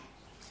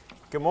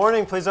Good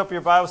morning. Please open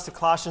your Bibles to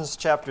Colossians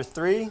chapter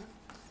 3.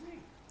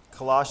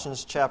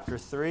 Colossians chapter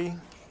 3.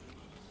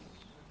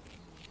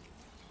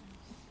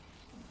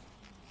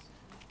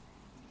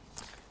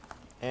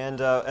 And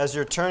as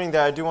you're turning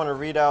there, I do want to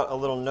read out a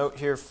little note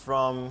here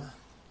from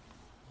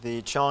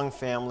the Chong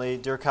family.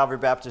 Dear Calvary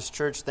Baptist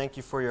Church, thank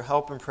you for your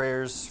help and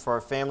prayers for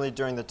our family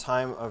during the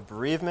time of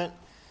bereavement.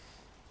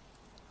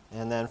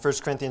 And then 1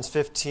 Corinthians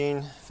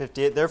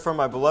 15:58. Therefore,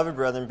 my beloved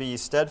brethren, be ye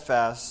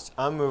steadfast,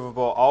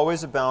 unmovable,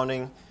 always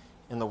abounding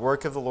in the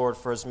work of the Lord,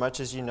 for as much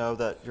as you know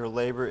that your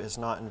labor is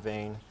not in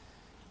vain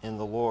in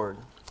the Lord.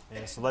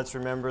 And so let's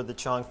remember the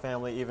Chong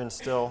family even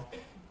still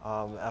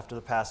after the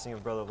passing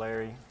of Brother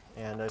Larry.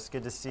 And it's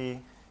good to see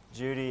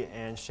Judy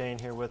and Shane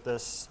here with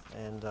us.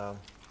 And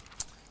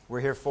we're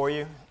here for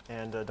you.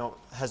 And don't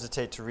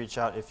hesitate to reach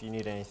out if you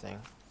need anything.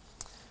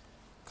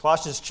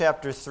 Colossians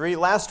chapter 3.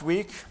 Last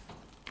week,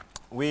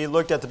 we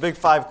looked at the big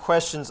 5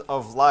 questions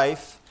of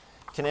life.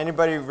 Can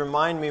anybody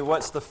remind me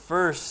what's the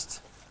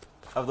first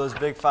of those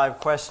big 5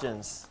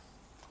 questions?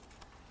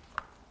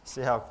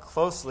 See how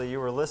closely you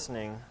were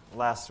listening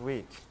last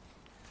week.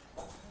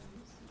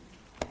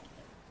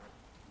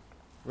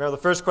 Remember,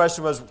 the first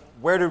question was,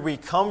 where did we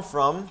come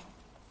from?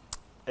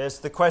 It's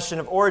the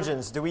question of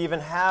origins. Do we even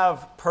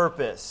have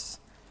purpose?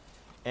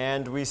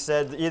 And we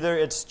said either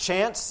it's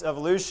chance,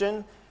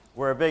 evolution,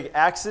 we're a big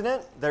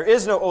accident, there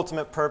is no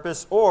ultimate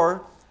purpose,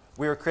 or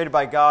we were created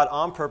by God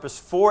on purpose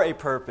for a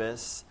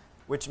purpose,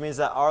 which means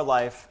that our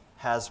life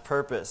has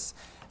purpose.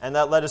 And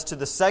that led us to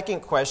the second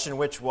question,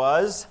 which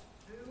was,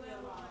 who am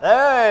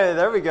I? Hey,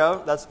 there we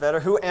go. That's better.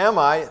 Who am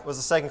I was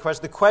the second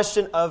question. The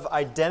question of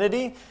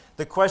identity,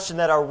 the question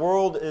that our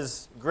world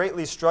is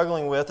greatly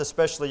struggling with,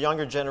 especially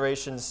younger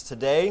generations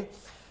today.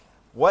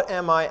 What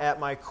am I at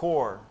my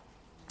core?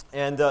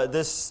 And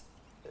this,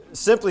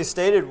 simply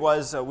stated,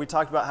 was we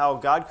talked about how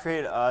God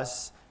created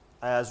us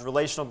as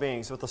relational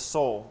beings with a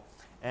soul.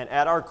 And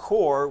at our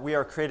core, we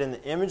are created in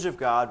the image of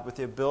God with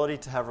the ability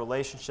to have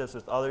relationships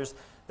with others.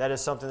 That is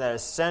something that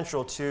is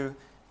central to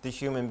the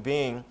human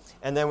being.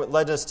 And then it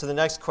led us to the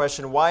next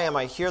question, why am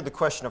I here? The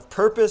question of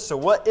purpose. So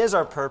what is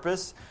our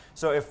purpose?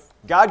 So if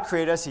God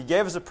created us, He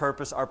gave us a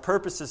purpose. Our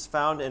purpose is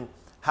found in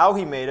how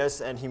He made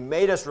us, and He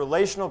made us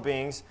relational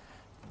beings.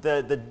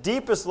 The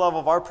deepest level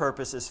of our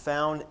purpose is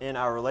found in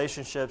our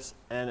relationships,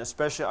 and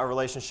especially our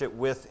relationship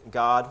with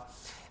God.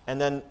 And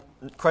then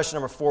question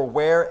number 4,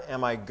 where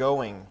am I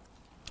going?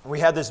 We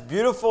had this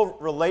beautiful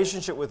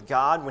relationship with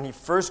God when He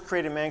first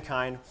created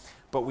mankind,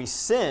 but we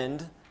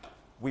sinned,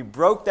 we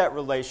broke that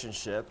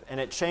relationship, and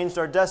it changed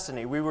our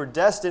destiny. We were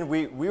destined,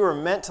 we were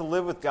meant to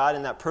live with God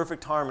in that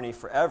perfect harmony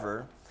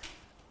forever,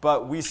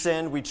 but we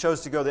sinned, we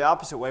chose to go the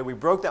opposite way, we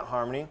broke that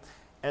harmony,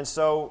 and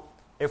so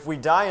if we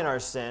die in our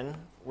sin,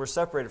 we're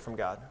separated from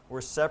God.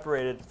 We're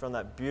separated from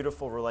that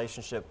beautiful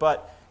relationship,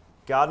 but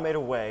God made a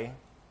way,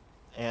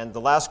 and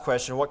the last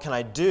question, what can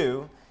I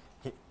do?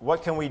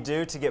 What can we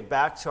do to get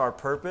back to our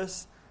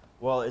purpose?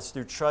 Well, it's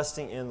through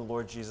trusting in the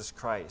Lord Jesus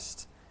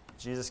Christ.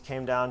 Jesus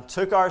came down,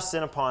 took our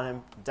sin upon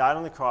Him, died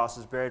on the cross,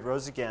 was buried,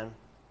 rose again,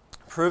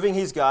 proving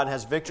He's God and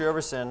has victory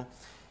over sin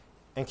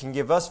and can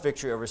give us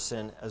victory over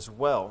sin as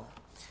well.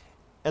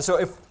 And so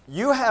if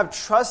you have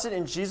trusted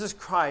in Jesus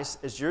Christ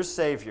as your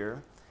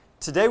Savior,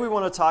 today we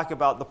want to talk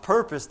about the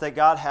purpose that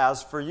God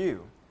has for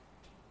you.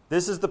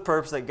 This is the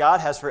purpose that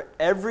God has for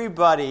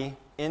everybody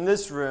in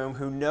this room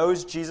who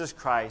knows Jesus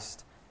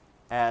Christ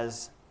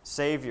as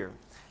Savior.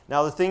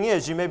 Now the thing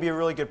is, you may be a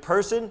really good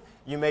person,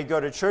 you may go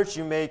to church,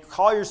 you may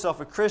call yourself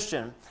a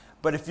Christian,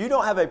 but if you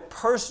don't have a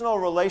personal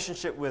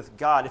relationship with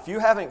God, if you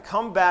haven't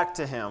come back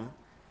to Him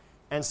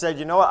and said,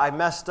 you know what, I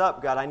messed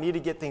up, God, I need to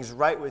get things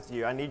right with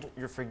you, I need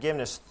your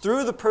forgiveness,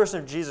 through the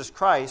person of Jesus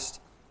Christ,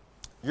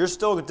 you're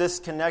still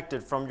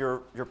disconnected from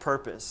your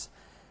purpose.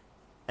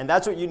 And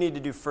that's what you need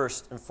to do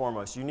first and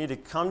foremost. You need to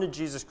come to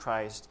Jesus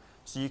Christ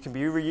so you can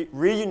be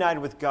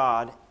reunited with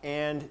God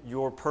and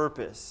your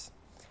purpose.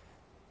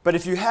 But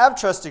if you have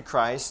trusted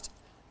Christ,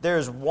 there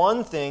is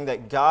one thing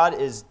that God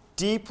is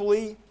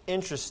deeply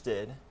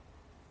interested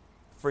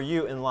for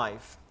you in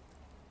life,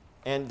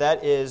 and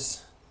that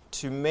is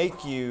to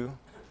make you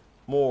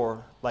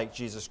more like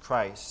Jesus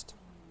Christ.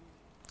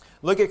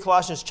 Look at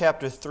Colossians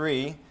chapter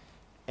 3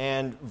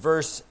 and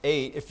verse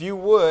 8. If you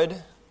would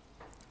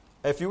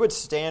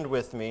stand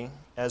with me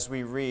as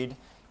we read,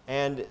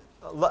 and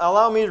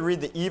allow me to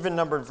read the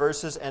even-numbered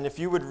verses, and if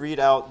you would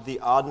read out the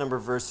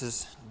odd-numbered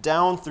verses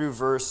down through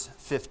verse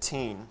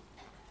 15.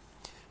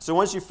 So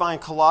once you find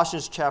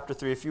Colossians chapter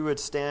 3, if you would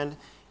stand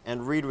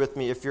and read with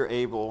me if you're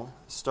able,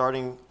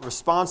 starting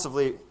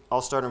responsively,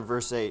 I'll start in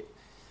verse 8.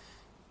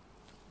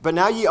 But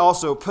now ye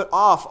also put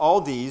off all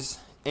these,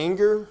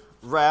 anger,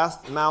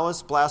 wrath,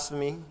 malice,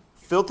 blasphemy,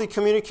 filthy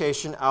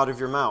communication out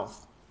of your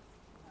mouth.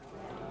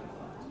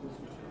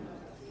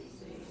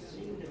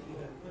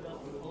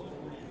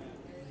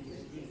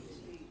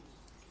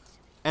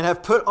 And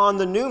have put on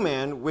the new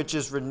man, which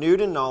is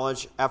renewed in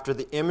knowledge after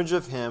the image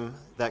of Him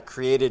that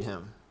created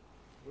him.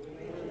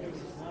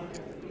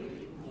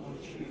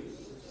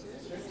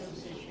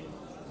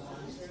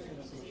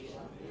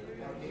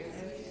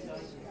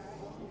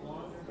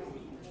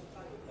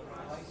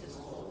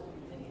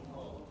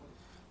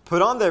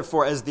 Put on,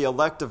 therefore, as the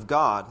elect of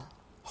God,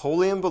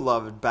 holy and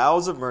beloved,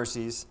 bowels of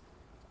mercies,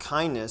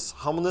 kindness,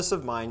 humbleness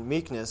of mind,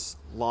 meekness,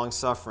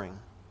 long-suffering.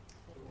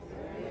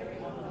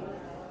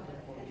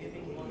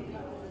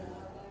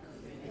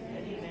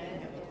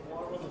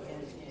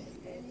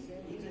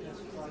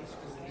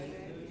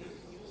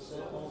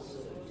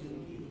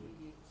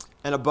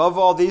 And above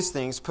all these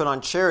things, put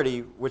on charity,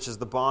 which is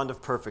the bond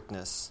of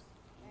perfectness.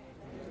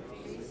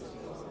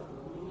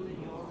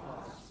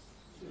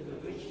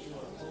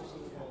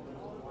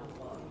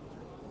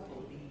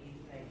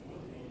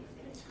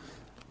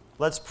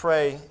 Let's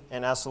pray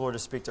and ask the Lord to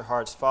speak to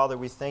hearts. Father,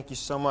 we thank you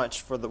so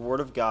much for the Word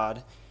of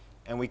God,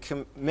 and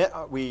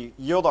we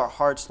yield our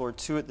hearts, Lord,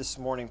 to it this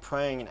morning,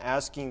 praying and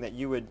asking that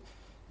you would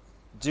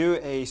do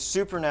a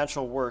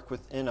supernatural work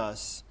within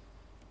us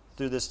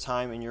through this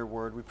time in your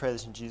Word. We pray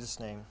this in Jesus'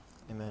 name.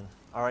 Amen.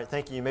 All right,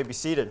 thank you. You may be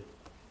seated.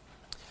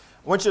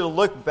 I want you to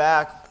look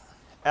back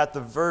at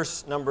the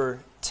verse number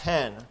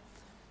 10,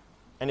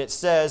 and it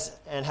says,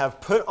 "And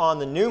have put on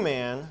the new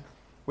man,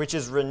 which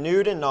is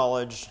renewed in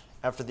knowledge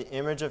after the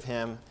image of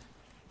him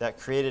that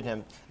created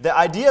him." The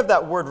idea of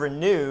that word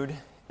renewed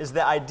is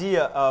the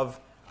idea of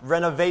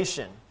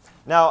renovation.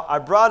 Now, I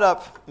brought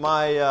up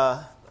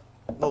my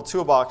little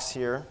toolbox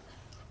here.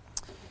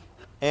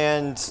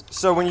 And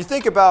so when you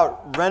think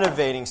about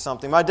renovating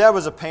something, my dad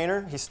was a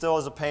painter. He still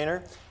is a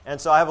painter.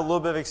 And so I have a little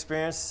bit of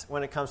experience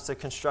when it comes to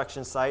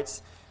construction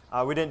sites.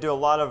 We didn't do a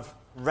lot of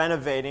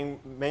renovating.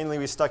 Mainly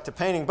we stuck to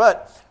painting.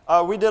 But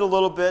we did a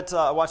little bit.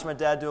 I watched my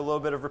dad do a little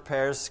bit of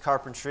repairs,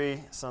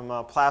 carpentry, some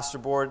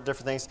plasterboard,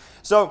 different things.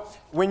 So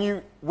when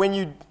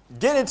you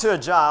get into a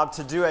job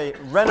to do a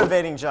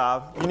renovating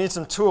job, you need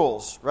some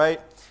tools,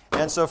 right?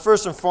 And so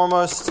first and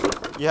foremost,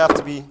 you have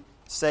to be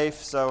safe.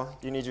 So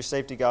you need your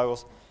safety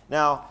goggles.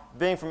 Now,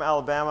 being from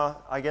Alabama,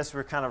 I guess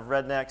we're kind of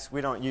rednecks.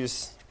 We don't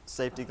use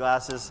safety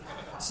glasses.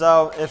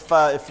 So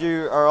if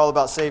you are all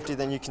about safety,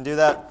 then you can do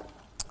that.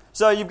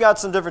 So you've got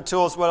some different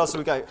tools. What else have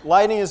we got?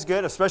 Lighting is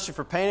good, especially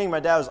for painting. My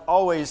dad was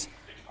always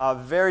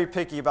very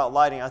picky about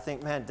lighting. I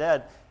think, man,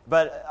 Dad,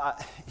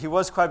 but he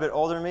was quite a bit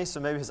older than me, so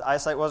maybe his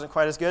eyesight wasn't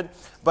quite as good.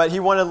 But he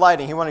wanted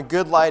lighting. He wanted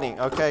good lighting,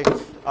 okay?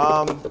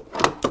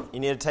 You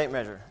need a tape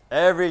measure.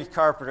 Every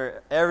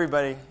carpenter,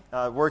 everybody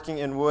working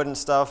in wood and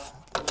stuff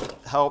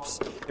helps.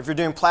 If you're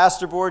doing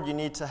plasterboard, you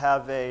need to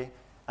have a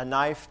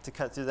knife to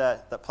cut through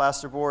that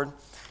plasterboard.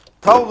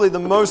 Probably the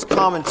most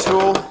common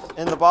tool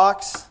in the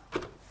box,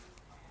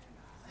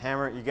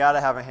 hammer. You got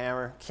to have a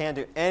hammer. Can't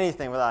do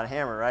anything without a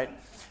hammer, right?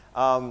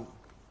 And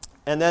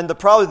then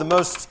probably the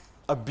most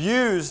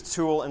abused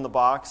tool in the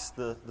box,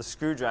 the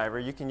screwdriver.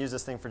 You can use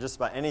this thing for just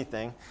about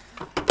anything.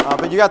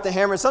 But you got the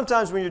hammer.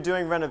 Sometimes when you're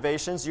doing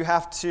renovations, you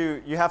have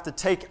to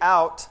take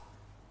out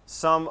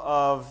some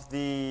of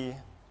the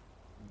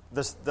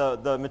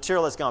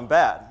material that's gone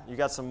bad. You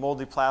got some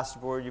moldy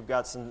plasterboard. You've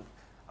got some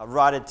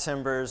rotted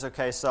timbers.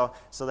 Okay, so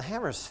the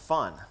hammer is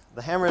fun.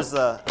 The hammer is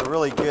a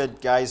really good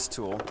guy's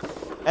tool.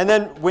 And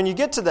then when you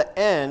get to the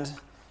end,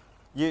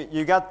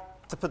 you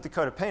got to put the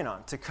coat of paint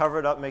on to cover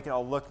it up, make it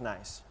all look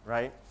nice,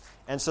 right?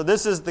 And so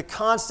this is the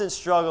constant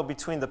struggle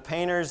between the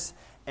painters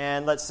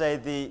and, let's say,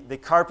 the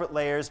carpet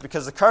layers,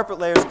 because the carpet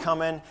layers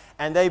come in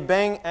and they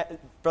bang,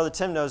 Brother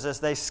Tim knows this,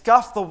 they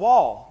scuff the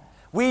wall.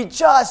 We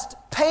just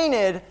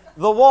painted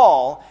the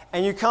wall,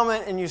 and you come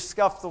in and you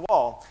scuff the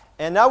wall.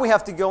 And now we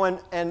have to go in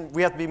and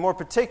we have to be more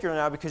particular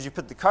now because you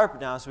put the carpet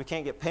down, so we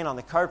can't get paint on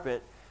the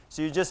carpet.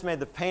 So you just made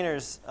the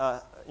painter's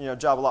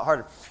job a lot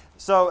harder.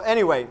 So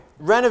anyway,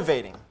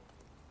 renovating.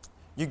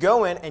 You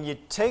go in and you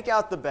take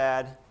out the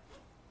bad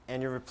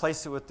and you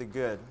replace it with the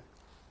good.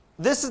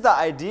 This is the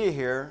idea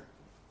here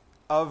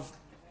of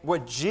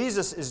what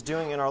Jesus is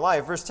doing in our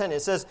life. Verse 10,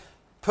 it says,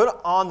 "Put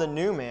on the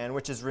new man,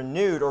 which is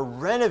renewed or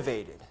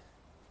renovated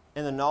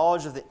in the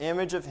knowledge of the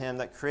image of him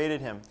that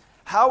created him."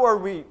 How are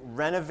we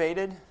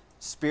renovated,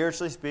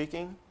 spiritually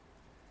speaking?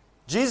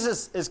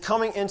 Jesus is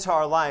coming into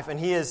our life, and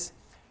he's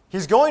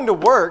going to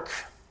work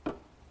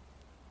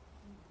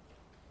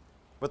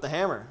with the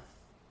hammer.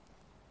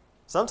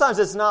 Sometimes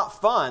it's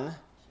not fun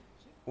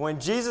when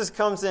Jesus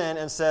comes in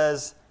and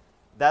says,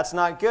 "That's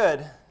not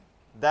good.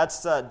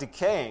 That's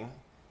decaying.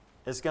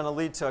 It's going to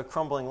lead to a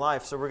crumbling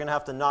life, so we're going to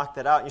have to knock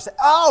that out." And you say,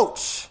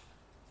 "Ouch!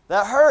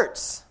 That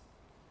hurts.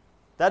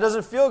 That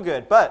doesn't feel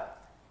good." But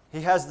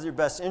he has your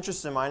best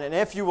interest in mind. And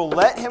if you will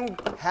let him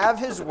have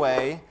his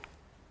way,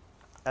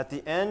 at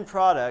the end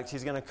product,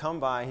 he's going to come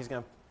by, he's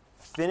going to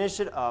finish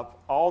it up,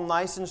 all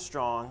nice and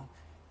strong,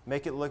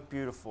 make it look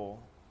beautiful,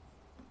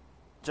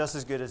 just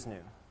as good as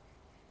new.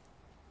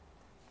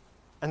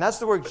 And that's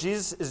the work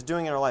Jesus is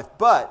doing in our life.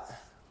 But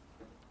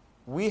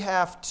we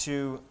have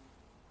to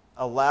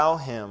allow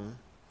him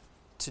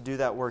to do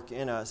that work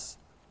in us.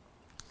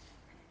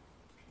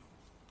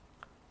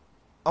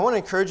 I want to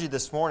encourage you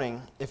this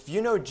morning, if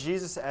you know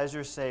Jesus as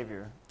your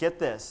Savior, get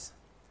this.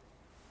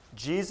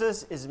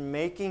 Jesus is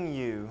making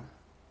you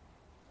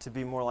to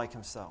be more like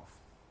himself.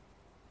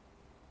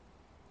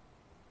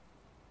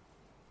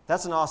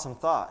 That's an awesome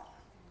thought.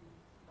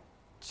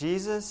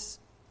 Jesus,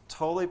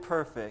 totally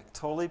perfect,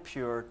 totally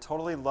pure,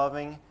 totally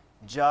loving,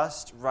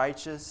 just,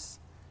 righteous,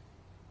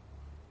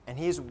 and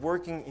He is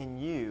working in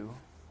you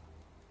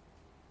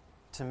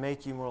to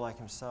make you more like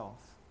Himself.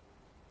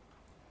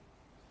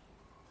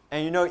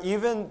 And you know,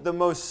 even the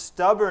most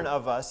stubborn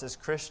of us as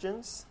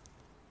Christians,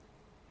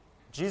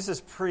 Jesus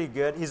is pretty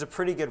good. He's a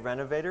pretty good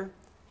renovator.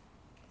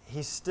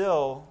 He's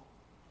still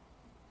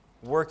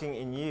working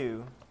in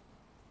you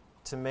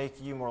to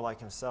make you more like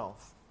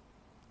Himself.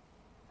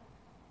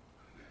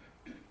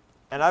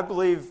 And I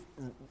believe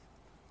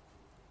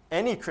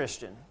any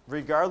Christian,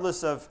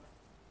 regardless of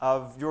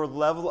your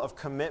level of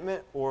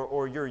commitment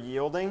or your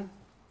yielding,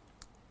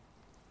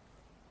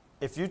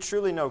 if you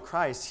truly know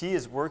Christ, He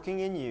is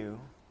working in you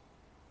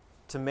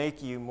to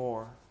make you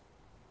more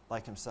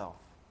like Himself.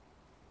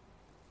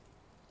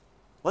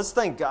 Let's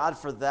thank God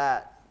for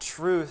that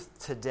truth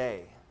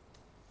today.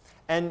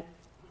 And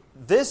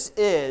this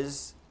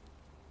is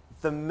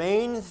the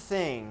main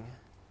thing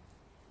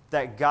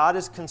that God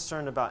is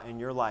concerned about in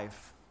your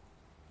life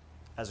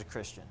as a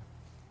Christian.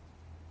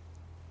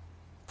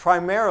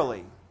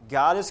 Primarily,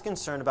 God is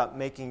concerned about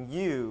making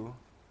you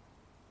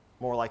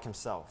more like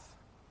Himself.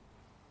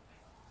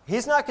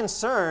 He's not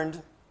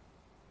concerned,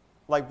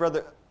 like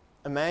Brother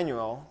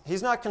Emmanuel,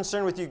 he's not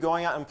concerned with you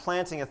going out and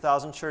planting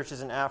 1,000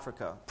 churches in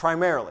Africa,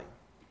 primarily.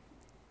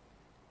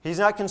 He's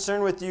not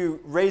concerned with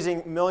you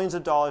raising millions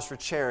of dollars for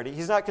charity.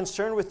 He's not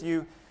concerned with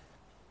you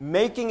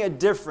making a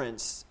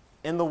difference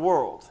in the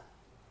world,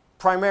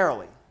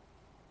 primarily.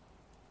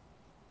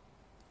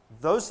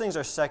 Those things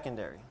are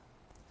secondary.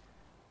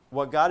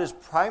 What God is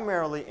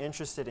primarily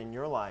interested in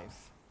your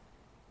life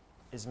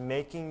is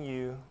making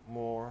you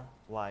more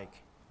like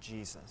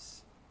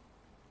Jesus.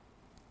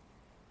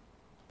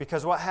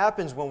 Because what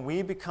happens when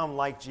we become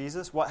like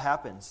Jesus? What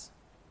happens?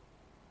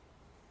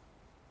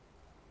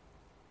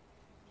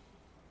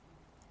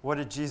 What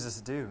did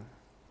Jesus do?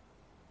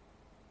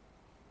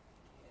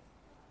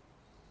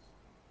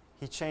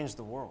 He changed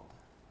the world.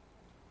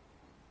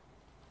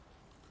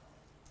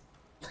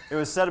 It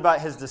was said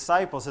about His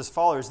disciples, His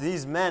followers,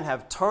 these men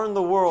have turned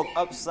the world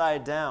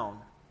upside down.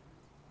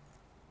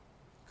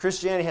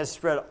 Christianity has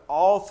spread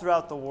all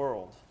throughout the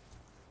world.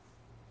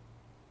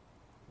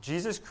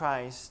 Jesus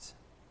Christ,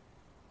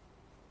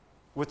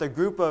 with a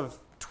group of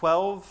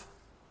 12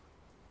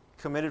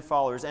 committed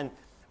followers, and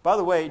by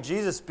the way,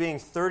 Jesus being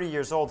 30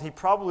 years old,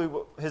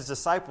 His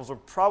disciples were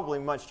probably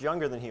much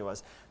younger than He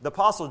was. The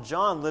Apostle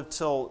John lived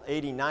till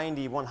 80,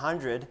 90,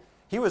 100.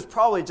 He was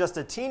probably just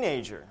a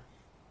teenager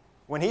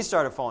when he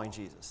started following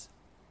Jesus.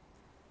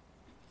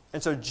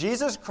 And so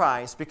Jesus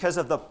Christ, because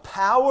of the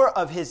power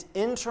of His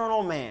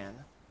internal man,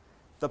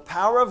 the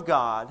power of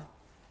God,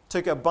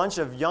 took a bunch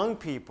of young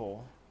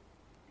people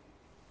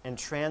and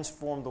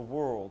transformed the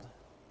world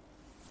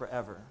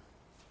forever.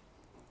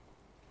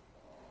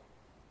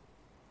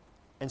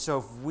 And so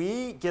if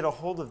we get a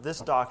hold of this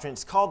doctrine,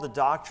 it's called the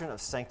doctrine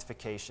of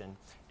sanctification.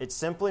 It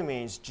simply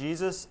means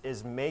Jesus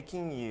is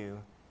making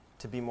you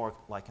to be more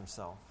like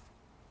Himself.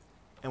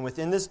 And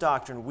within this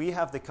doctrine, we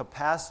have the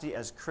capacity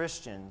as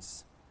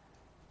Christians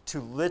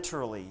to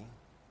literally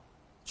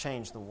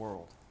change the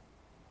world.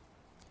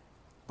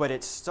 But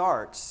it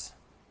starts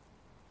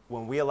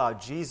when we allow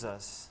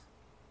Jesus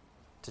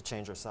to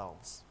change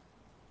ourselves.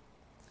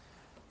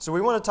 So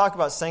we want to talk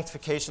about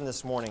sanctification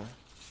this morning.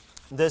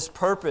 This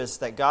purpose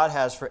that God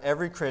has for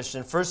every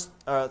Christian. 1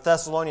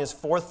 Thessalonians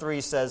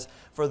 4:3 says,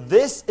 "For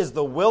this is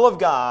the will of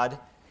God,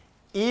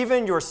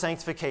 even your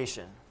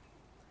sanctification."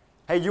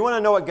 Hey, you want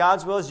to know what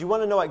God's will is? You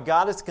want to know what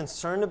God is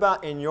concerned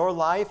about in your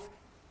life?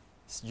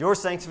 It's your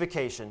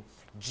sanctification.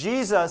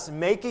 Jesus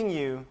making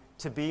you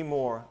to be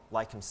more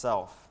like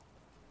Himself.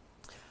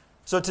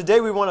 So today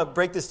we want to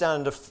break this down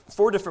into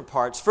 4 different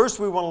parts. First,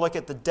 we want to look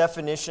at the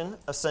definition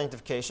of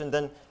sanctification,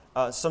 then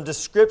some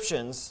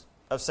descriptions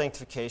of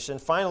sanctification.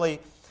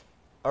 Finally,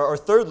 or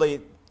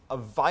thirdly, a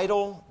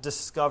vital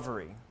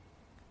discovery.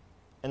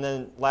 And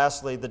then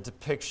lastly, the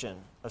depiction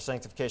of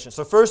sanctification.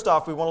 So first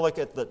off, we want to look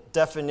at the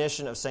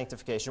definition of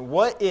sanctification.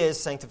 What is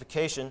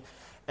sanctification?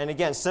 And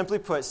again, simply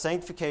put,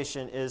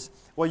 sanctification is,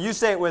 well, you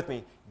say it with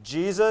me,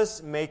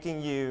 Jesus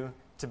making you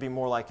to be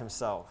more like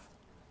Himself.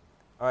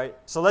 All right?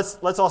 So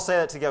let's all say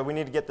that together. We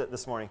need to get that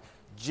this morning.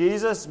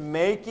 Jesus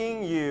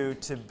making you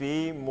to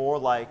be more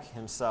like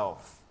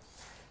Himself.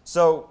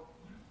 So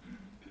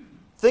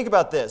think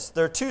about this.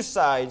 There are 2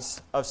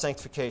 sides of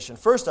sanctification.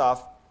 First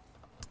off,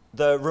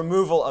 the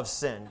removal of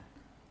sin.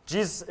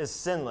 Jesus is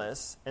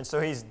sinless, and so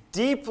He's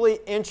deeply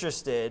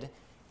interested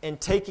in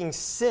taking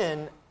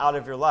sin out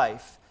of your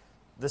life.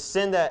 The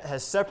sin that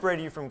has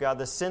separated you from God,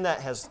 the sin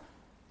that has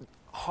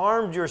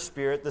harmed your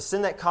spirit, the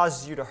sin that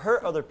causes you to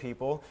hurt other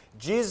people.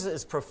 Jesus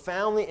is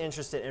profoundly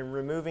interested in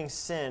removing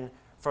sin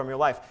from your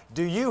life.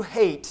 Do you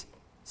hate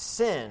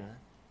sin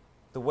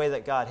the way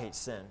that God hates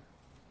sin?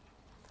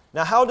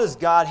 Now, how does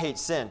God hate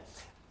sin?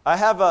 I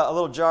have a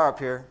little jar up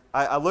here.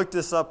 I looked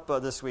this up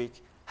this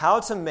week. How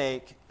to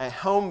make a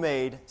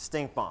homemade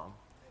stink bomb.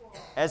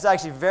 It's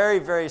actually very,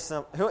 very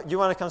simple. You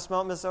want to come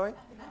smell it, Miss Zoe?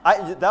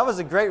 That was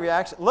a great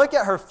reaction. Look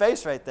at her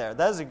face right there.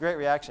 That is a great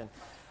reaction.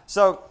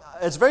 So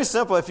it's very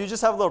simple. If you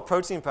just have a little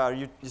protein powder,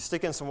 you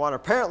stick in some water.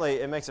 Apparently,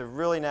 it makes a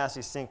really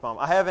nasty stink bomb.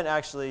 I haven't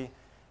actually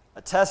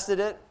tested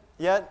it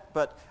yet,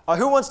 but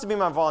who wants to be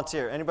my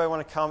volunteer? Anybody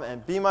want to come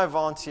and be my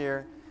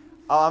volunteer?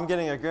 I'm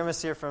getting a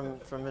grimace here from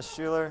Miss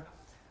Schuler.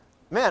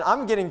 Man,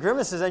 I'm getting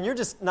grimaces, and you're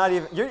just not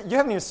even, you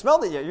haven't even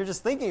smelled it yet. You're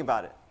just thinking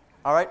about it.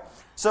 All right?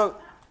 So,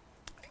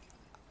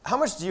 how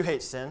much do you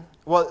hate sin?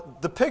 Well,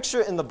 the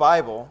picture in the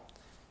Bible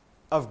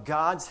of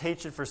God's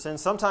hatred for sin,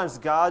 sometimes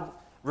God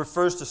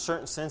refers to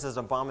certain sins as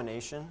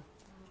abomination.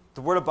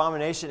 The word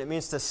abomination, it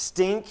means to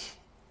stink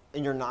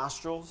in your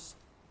nostrils.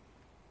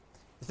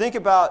 Think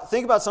about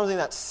something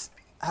that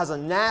has a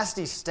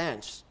nasty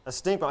stench, a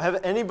stink bomb.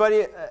 Have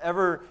anybody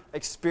ever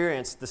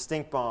experienced the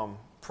stink bomb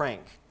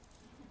prank?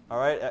 All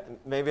right,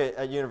 maybe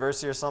at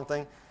university or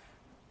something.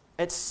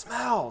 It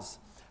smells.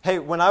 Hey,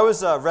 when I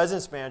was a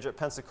residence manager at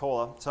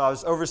Pensacola, so I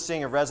was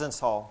overseeing a residence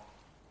hall,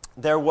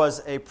 there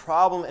was a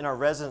problem in our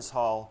residence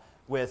hall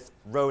with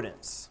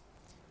rodents.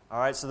 All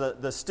right, so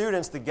the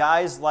students, the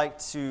guys like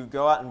to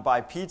go out and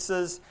buy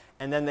pizzas,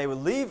 and then they would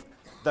leave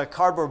the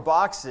cardboard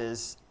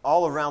boxes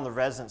all around the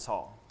residence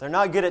hall. They're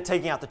not good at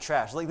taking out the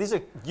trash. Like, these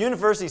are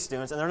university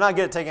students, and they're not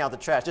good at taking out the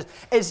trash.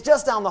 It's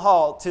just down the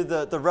hall to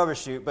the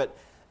rubbish chute, but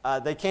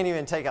they can't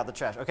even take out the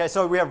trash. Okay,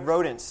 so we have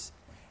rodents.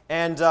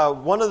 And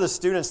one of the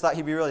students thought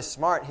he'd be really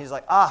smart. He's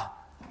like,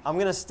 I'm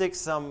going to stick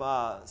some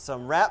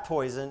rat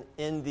poison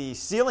in the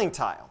ceiling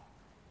tile,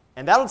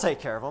 and that'll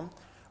take care of them.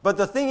 But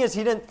the thing is,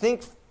 he didn't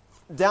think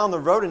down the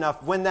road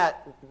enough. When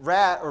that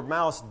rat or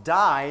mouse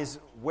dies,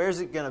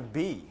 where's it going to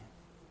be?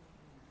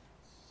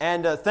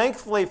 And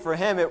thankfully for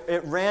him,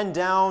 it ran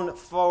down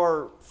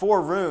for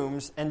 4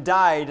 rooms and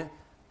died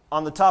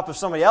on the top of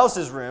somebody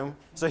else's room,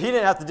 so he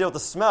didn't have to deal with the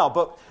smell.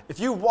 But if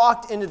you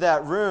walked into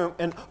that room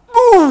and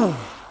boom,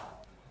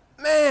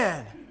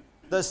 man,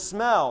 the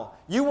smell,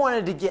 you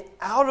wanted to get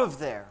out of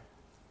there.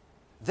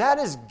 That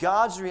is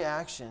God's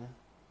reaction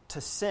to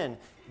sin.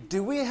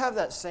 Do we have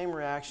that same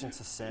reaction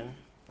to sin?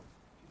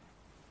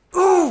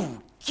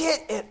 Ooh,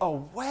 get it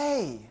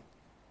away.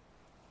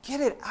 Get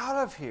it out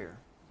of here.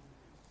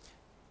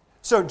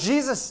 So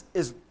Jesus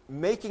is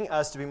making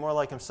us to be more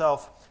like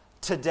himself.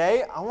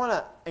 Today, I want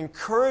to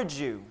encourage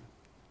you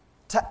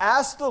to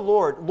ask the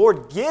Lord,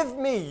 Lord, give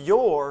me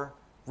your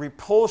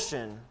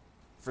repulsion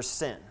for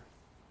sin.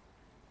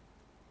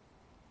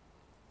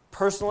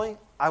 Personally,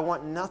 I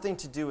want nothing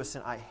to do with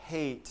sin. I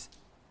hate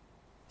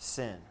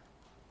sin.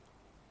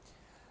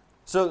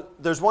 So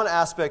there's one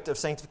aspect of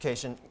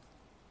sanctification,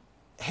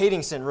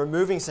 hating sin,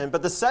 removing sin.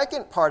 But the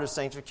second part of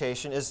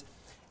sanctification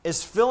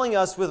is filling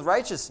us with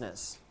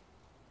righteousness.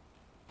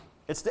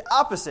 It's the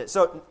opposite.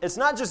 So it's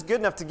not just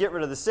good enough to get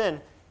rid of the sin.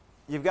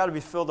 You've got to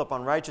be filled up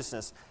on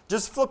righteousness.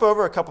 Just flip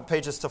over a couple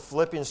pages to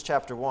Philippians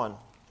chapter 1.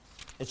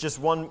 It's just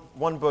one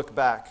book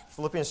back.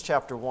 Philippians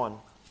chapter 1.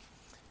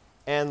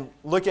 And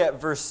look at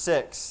verse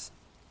 6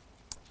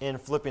 in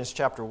Philippians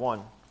chapter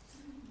 1.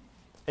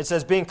 It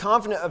says, being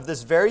confident of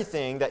this very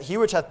thing, that he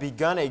which hath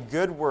begun a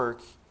good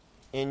work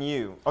in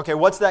you. Okay,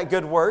 what's that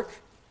good work?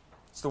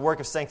 It's the work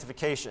of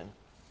sanctification.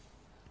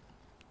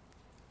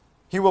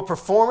 He will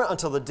perform it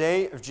until the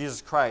day of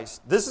Jesus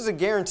Christ. This is a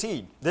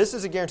guarantee. This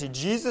is a guarantee.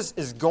 Jesus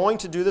is going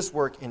to do this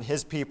work in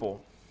his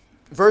people.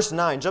 Verse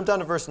 9, jump down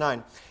to verse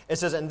 9. It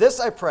says, and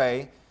this I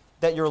pray,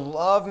 that your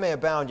love may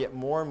abound yet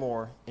more and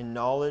more in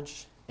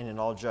knowledge and in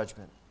all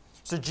judgment.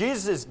 So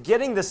Jesus is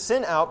getting the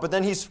sin out, but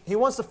then he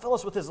wants to fill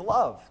us with his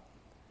love.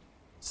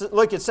 So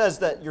look, it says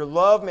that your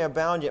love may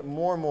abound yet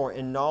more and more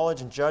in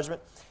knowledge and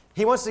judgment.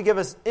 He wants to give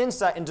us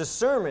insight and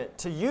discernment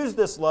to use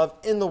this love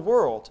in the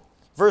world.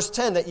 Verse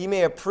 10, that ye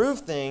may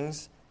approve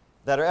things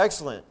that are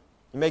excellent.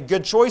 You make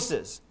good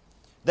choices.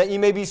 That ye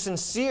may be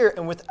sincere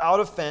and without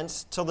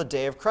offense till the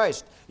day of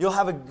Christ. You'll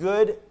have a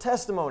good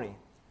testimony.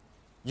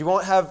 You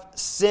won't have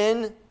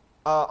sin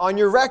on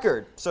your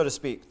record, so to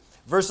speak.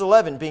 Verse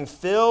 11, being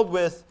filled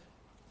with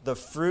the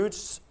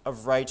fruits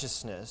of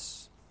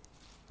righteousness,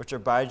 which are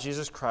by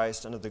Jesus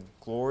Christ unto the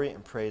glory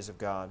and praise of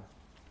God.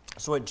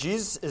 So what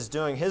Jesus is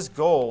doing, his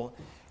goal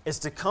is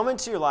to come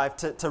into your life,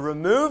 to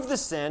remove the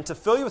sin, to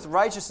fill you with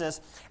righteousness,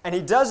 and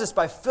he does this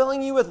by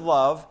filling you with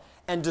love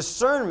and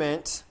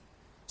discernment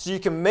so you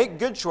can make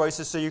good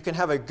choices, so you can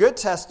have a good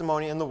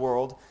testimony in the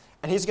world,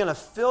 and he's going to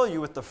fill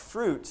you with the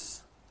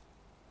fruits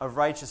of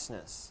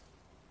righteousness.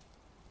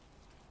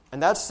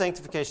 And that's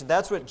sanctification.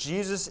 That's what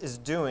Jesus is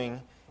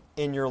doing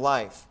in your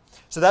life.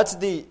 So that's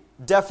the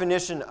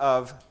definition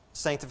of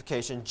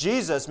sanctification.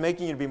 Jesus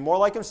making you to be more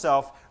like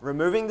himself,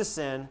 removing the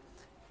sin,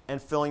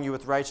 and filling you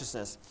with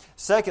righteousness.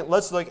 Second,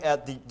 let's look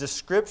at the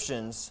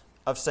descriptions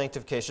of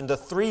sanctification, the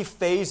 3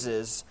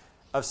 phases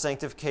of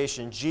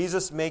sanctification,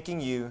 Jesus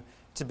making you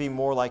to be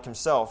more like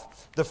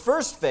himself. The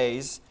first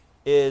phase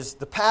is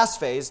the past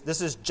phase.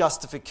 This is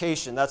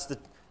justification. That's the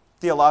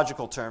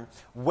theological term.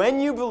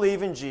 When you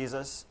believe in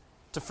Jesus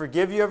to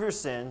forgive you of your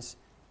sins,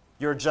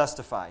 you're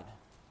justified.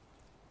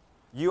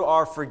 You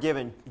are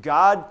forgiven.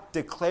 God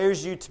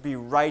declares you to be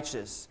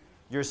righteous.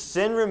 Your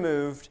sin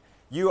removed.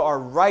 You are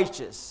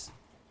righteous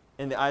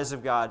in the eyes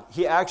of God.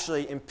 He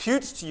actually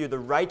imputes to you the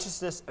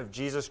righteousness of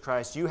Jesus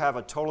Christ. You have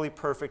a totally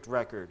perfect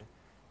record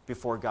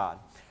before God.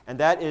 And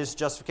that is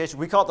justification.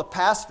 We call it the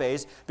past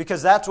phase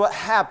because that's what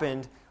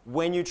happened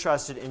when you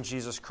trusted in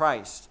Jesus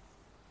Christ.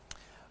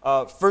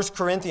 1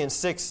 Corinthians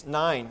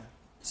 6:9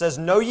 says,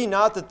 "Know ye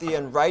not that the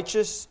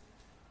unrighteous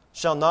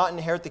shall not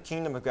inherit the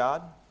kingdom of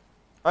God?"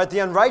 All right, the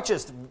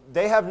unrighteous,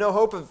 they have no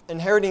hope of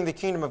inheriting the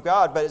kingdom of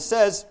God. But it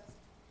says,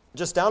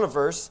 just down a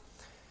verse,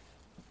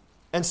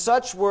 "And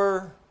such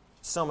were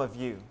some of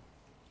you."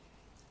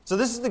 So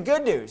this is the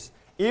good news.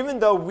 Even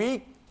though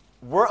we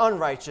were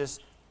unrighteous,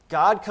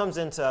 God comes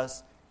into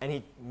us and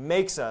He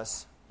makes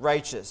us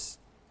righteous.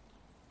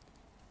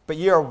 "But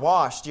ye are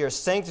washed, ye are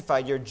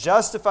sanctified, ye are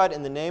justified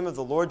in the name of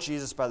the Lord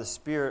Jesus by the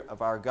Spirit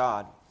of our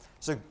God."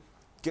 So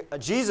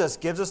Jesus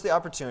gives us the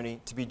opportunity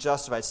to be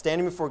justified,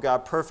 standing before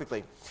God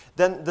perfectly.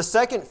 Then the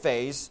second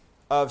phase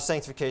of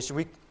sanctification,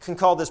 we can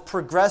call this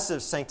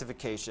progressive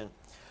sanctification.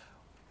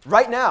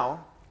 Right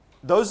now,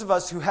 those of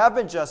us who have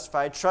been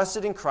justified,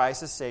 trusted in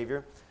Christ as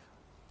Savior,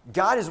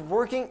 God is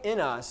working in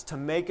us to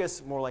make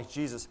us more like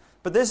Jesus.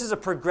 But this is a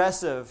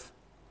progressive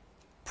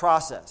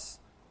process.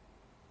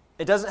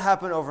 It doesn't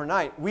happen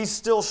overnight. We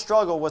still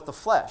struggle with the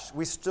flesh.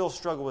 We still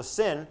struggle with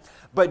sin.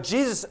 But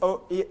Jesus,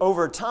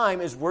 over time,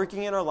 is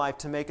working in our life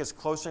to make us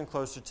closer and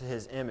closer to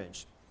His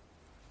image.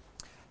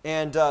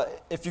 And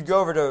if you go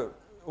over to,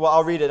 well,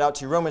 I'll read it out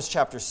to you. Romans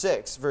chapter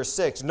 6, verse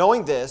 6.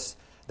 "Knowing this,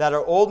 that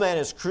our old man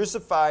is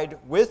crucified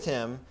with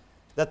Him,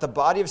 that the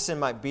body of sin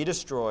might be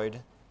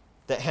destroyed,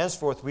 that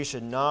henceforth we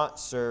should not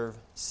serve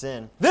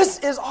sin." This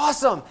is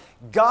awesome.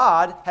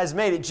 God has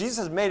made it. Jesus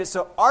has made it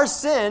so our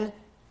sin,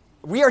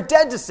 we are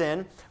dead to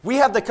sin. We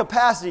have the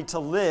capacity to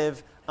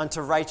live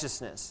unto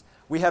righteousness.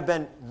 We have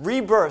been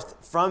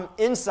rebirthed from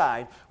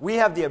inside. We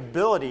have the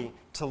ability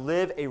to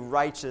live a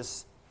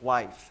righteous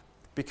life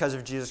because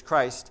of Jesus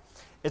Christ.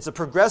 It's a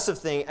progressive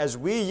thing. As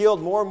we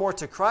yield more and more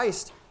to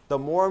Christ, the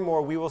more and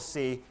more we will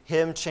see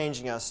Him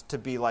changing us to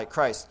be like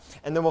Christ.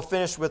 And then we'll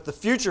finish with the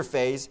future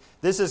phase.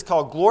 This is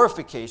called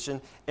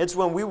glorification. It's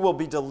when we will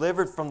be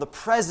delivered from the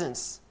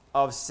presence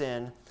of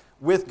sin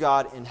with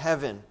God in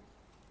heaven.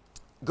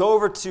 Go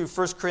over to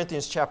 1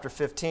 Corinthians chapter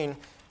 15,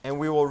 and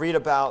we will read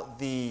about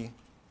the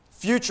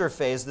future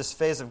phase, this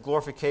phase of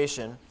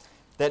glorification,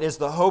 that is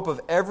the hope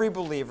of every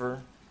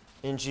believer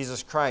in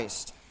Jesus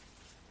Christ.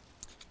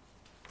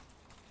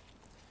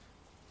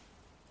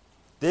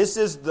 This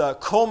is the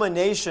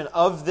culmination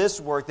of this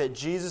work that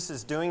Jesus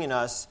is doing in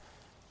us.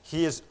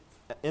 He is,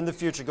 in the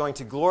future, going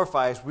to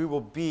glorify us. We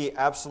will be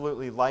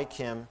absolutely like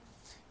Him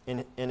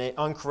in an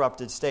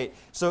uncorrupted state.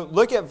 So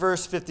look at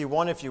verse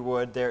 51, if you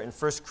would, there in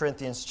 1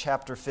 Corinthians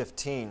chapter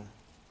 15.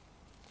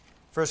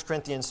 1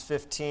 Corinthians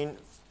 15,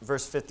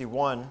 verse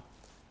 51.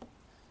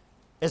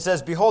 It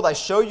says, "Behold, I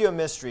show you a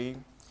mystery.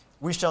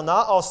 We shall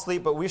not all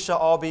sleep, but we shall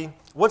all be..."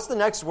 What's the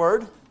next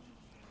word?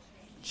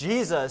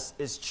 Jesus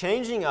is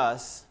changing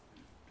us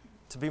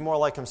to be more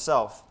like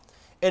Himself.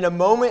 "In a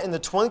moment, in the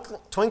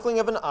twinkling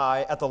of an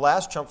eye, at the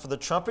last trump, for the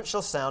trumpet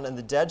shall sound, and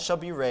the dead shall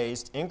be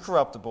raised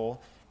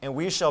incorruptible, and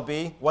we shall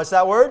be," what's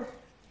that word?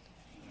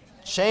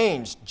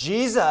 Changed.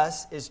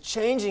 Jesus is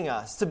changing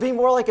us to be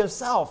more like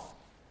Himself.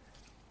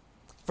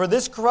 "For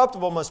this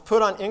corruptible must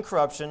put on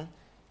incorruption,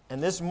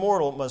 and this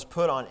mortal must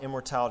put on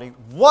immortality."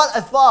 What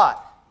a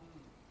thought!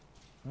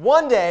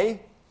 One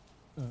day,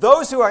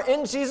 those who are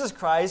in Jesus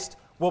Christ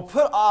will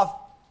put off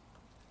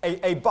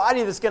a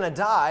body that's going to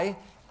die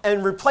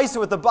and replace it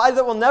with a body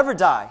that will never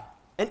die,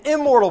 an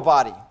immortal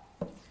body.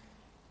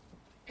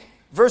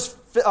 Verse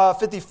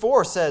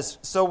 54 says,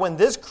 "So when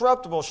this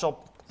corruptible shall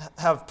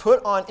have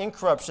put on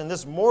incorruption,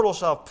 this mortal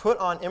shall have put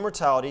on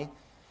immortality,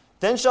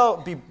 then shall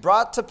be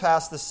brought to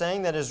pass the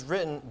saying that is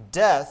written,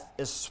 death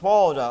is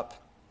swallowed up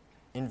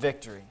in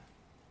victory."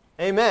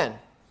 Amen.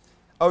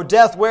 "O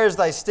death, where is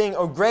thy sting?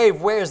 O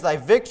grave, where is thy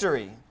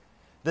victory?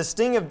 The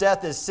sting of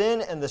death is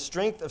sin, and the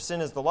strength of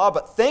sin is the law.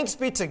 But thanks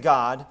be to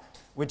God,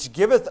 which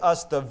giveth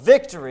us the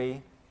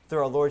victory through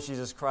our Lord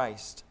Jesus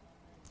Christ."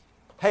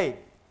 Hey,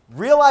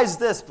 realize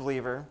this,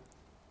 believer.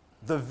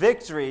 The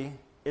victory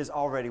is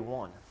already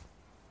won.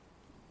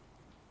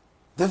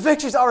 The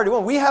victory is already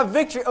won. We have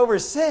victory over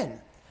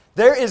sin.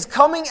 There is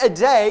coming a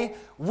day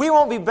we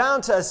won't be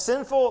bound to a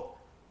sinful,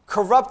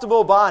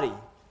 corruptible body.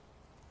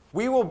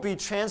 We will be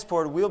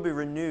transported. We'll be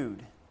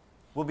renewed.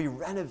 We'll be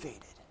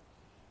renovated.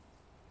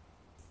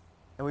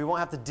 And we won't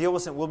have to deal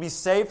with sin. We'll be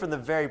saved from the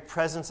very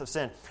presence of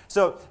sin.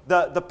 So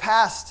the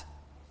past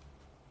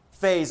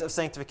phase of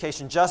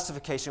sanctification,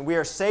 justification, we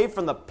are saved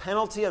from the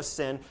penalty of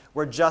sin.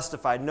 We're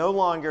justified. No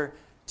longer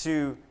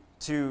to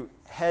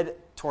head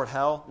toward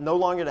hell. No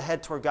longer to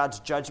head toward God's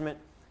judgment.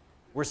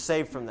 We're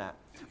saved from that.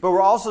 But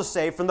we're also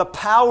saved from the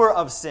power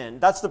of sin.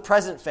 That's the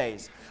present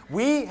phase.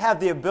 We have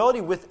the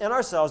ability within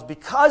ourselves,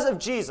 because of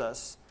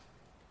Jesus,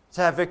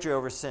 to have victory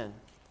over sin.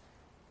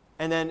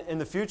 And then in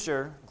the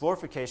future,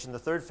 glorification, the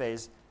third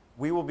phase,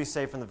 we will be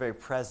saved from the very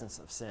presence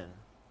of sin.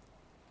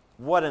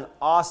 What an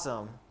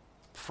awesome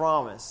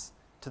promise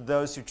to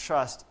those who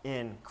trust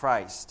in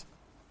Christ.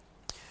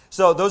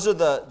 So those are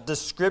the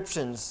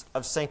descriptions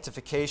of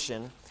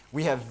sanctification.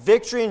 We have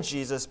victory in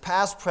Jesus,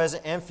 past,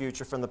 present, and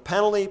future, from the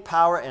penalty,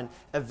 power, and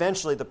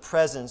eventually the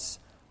presence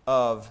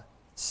of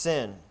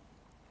sin.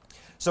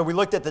 So we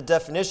looked at the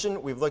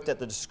definition, we've looked at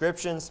the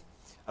descriptions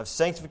of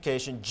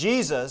sanctification.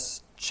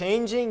 Jesus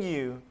changing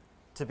you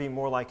to be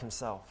more like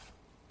himself.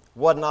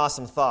 What an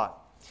awesome thought.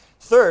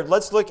 Third,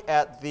 let's look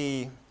at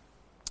the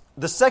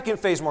second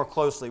phase more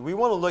closely. We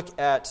want to look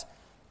at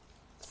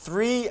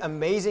three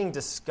amazing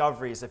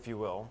discoveries, if you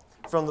will,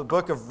 from the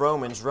book of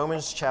Romans,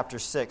 Romans chapter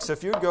 6. So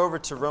if you would go over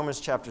to Romans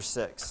chapter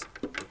 6.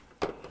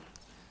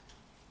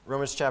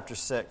 Romans chapter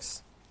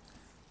 6.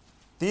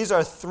 These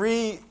are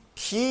three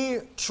key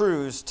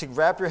truths to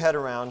wrap your head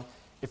around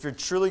if you're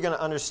truly going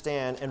to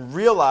understand and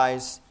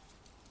realize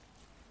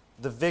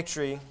the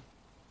victory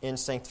in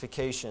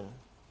sanctification.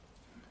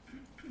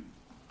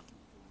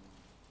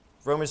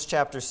 Romans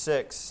chapter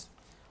 6.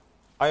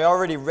 I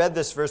already read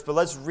this verse, but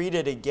let's read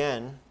it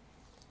again.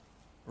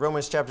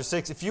 Romans chapter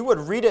 6. If you would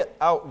read it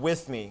out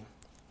with me.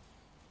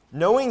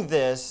 Knowing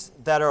this,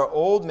 that our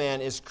old man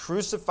is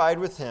crucified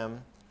with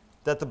him,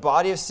 that the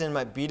body of sin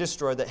might be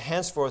destroyed, that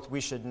henceforth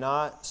we should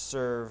not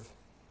serve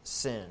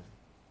sin.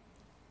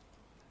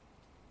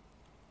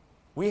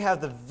 We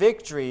have the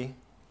victory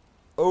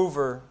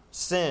over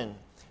sin.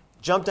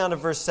 Jump down to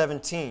verse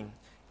 17.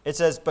 It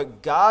says,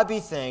 "But God be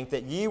thanked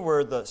that ye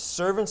were the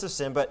servants of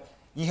sin, but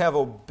ye have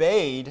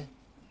obeyed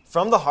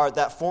from the heart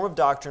that form of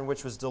doctrine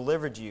which was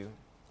delivered you."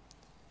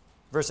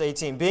 Verse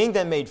 18, "Being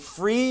then made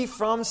free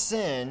from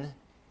sin,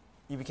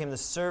 ye became the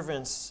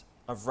servants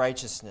of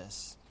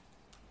righteousness."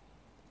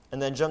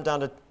 And then jump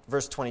down to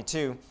verse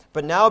 22.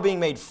 "But now being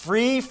made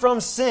free from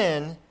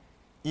sin,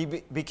 ye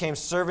became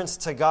servants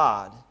to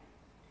God.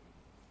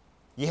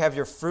 Ye have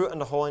your fruit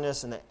unto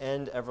holiness and the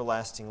end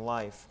everlasting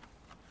life."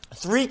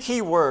 Three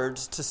key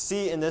words to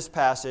see in this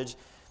passage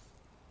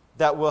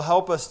that will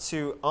help us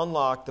to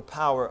unlock the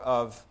power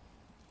of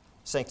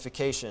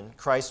sanctification,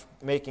 Christ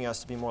making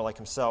us to be more like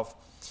himself.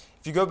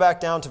 If you go back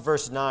down to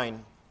verse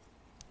 9,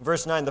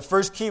 the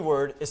first key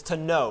word is to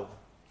know.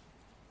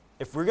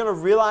 If we're going to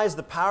realize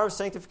the power of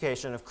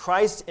sanctification, of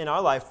Christ in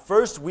our life,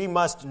 first we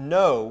must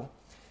know.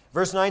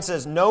 Verse 9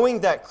 says,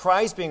 "Knowing that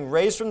Christ, being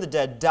raised from the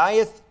dead,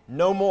 dieth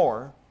no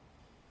more,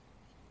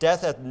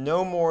 death hath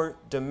no more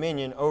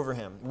dominion over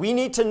him." We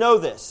need to know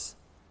this.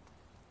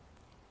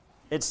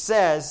 It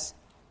says,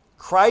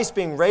 Christ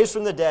being raised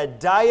from the dead,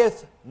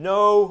 dieth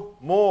no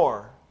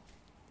more.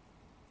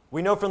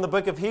 We know from the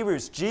book of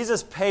Hebrews,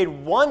 Jesus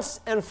paid once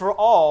and for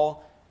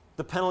all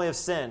the penalty of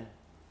sin.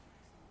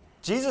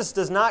 Jesus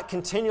does not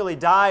continually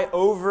die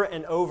over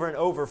and over and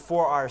over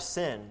for our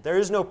sin. There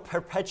is no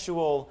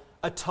perpetual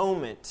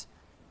atonement,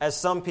 as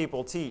some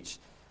people teach.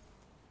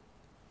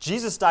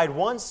 Jesus died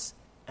once,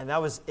 and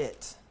that was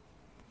it.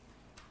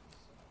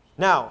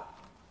 Now,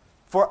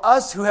 for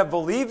us who have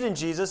believed in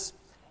Jesus,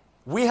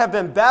 we have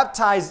been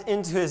baptized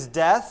into his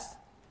death,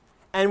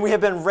 and we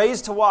have been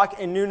raised to walk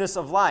in newness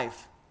of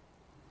life.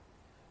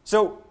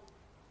 So,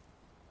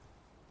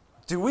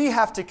 do we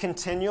have to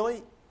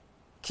continually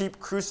keep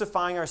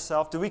crucifying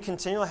ourselves? Do we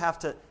continually have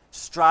to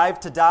strive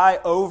to die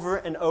over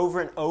and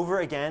over and over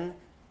again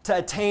to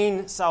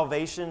attain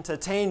salvation, to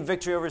attain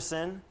victory over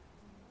sin?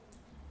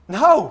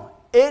 No,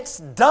 it's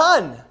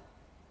done.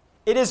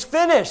 It is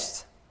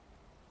finished.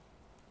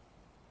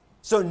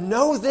 So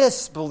know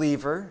this,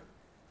 believer,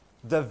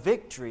 the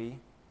victory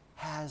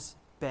has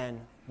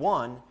been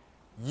won.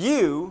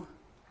 You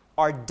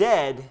are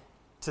dead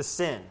to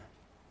sin.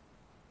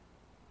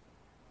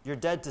 You're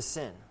dead to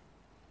sin.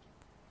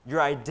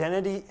 Your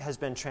identity has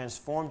been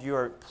transformed. You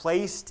are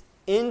placed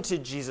into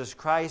Jesus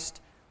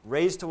Christ,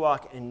 raised to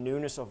walk in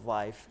newness of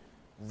life,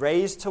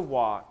 raised to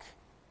walk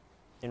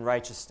in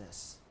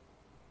righteousness.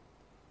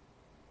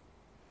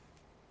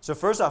 So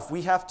first off,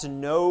 we have to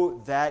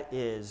know that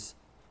is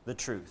the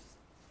truth.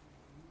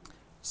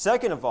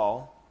 Second of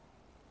all,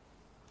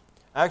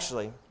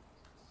 actually,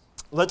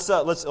 let's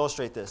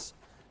illustrate this.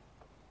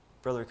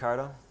 Brother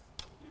Ricardo?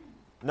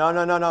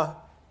 No.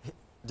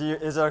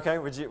 Is it okay?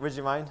 Would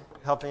you mind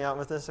helping out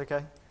with this?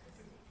 Okay.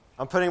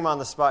 I'm putting him on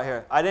the spot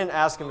here. I didn't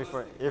ask him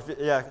before.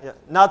 Yeah.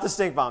 Not the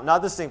stink bomb. No.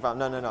 The stink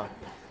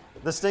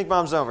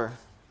bomb's over.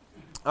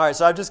 All right.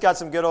 So I've just got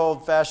some good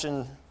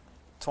old-fashioned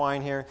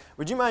twine here.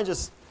 Would you mind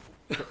just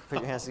put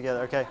your hands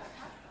together? Okay.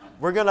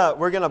 We're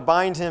gonna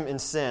bind him in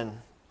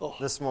sin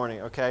this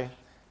morning. Okay.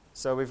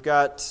 So we've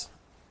got.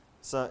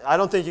 So I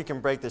don't think you can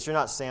break this. You're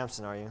not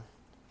Samson, are you?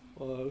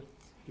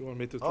 You want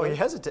me to try? Oh, you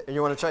hesitate.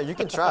 You want to try? You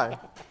can try.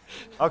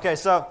 Okay,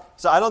 so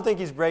I don't think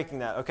he's breaking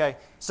that, okay?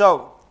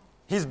 So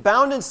he's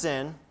bound in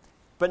sin,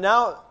 but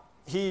now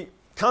he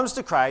comes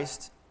to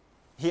Christ.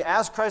 He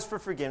asks Christ for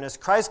forgiveness.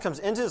 Christ comes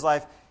into his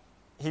life.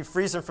 He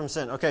frees him from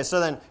sin. Okay, so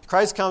then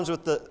Christ comes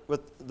with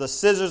the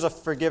scissors of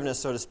forgiveness,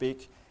 so to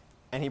speak,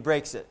 and he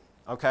breaks it,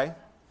 okay?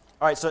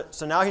 All right,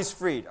 so now he's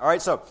freed. All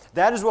right, so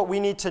that is what we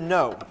need to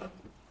know.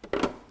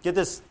 Get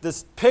this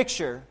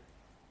picture.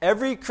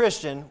 Every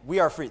Christian, we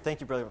are free. Thank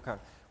you, Brother Ricardo.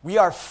 We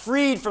are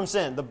freed from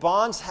sin. The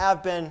bonds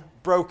have been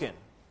broken,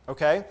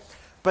 okay?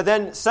 But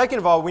then, second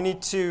of all, we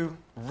need to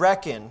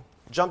reckon.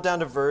 Jump down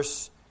to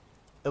verse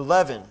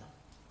 11.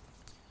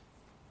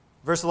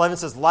 Verse 11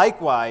 says,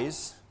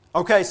 likewise.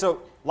 Okay,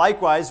 so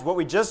likewise, what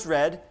we just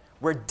read,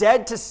 we're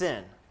dead to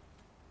sin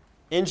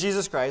in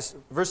Jesus Christ.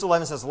 Verse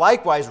 11 says,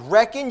 likewise,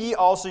 reckon ye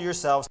also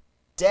yourselves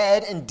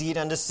dead indeed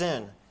unto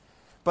sin,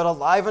 but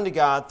alive unto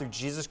God through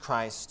Jesus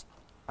Christ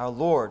our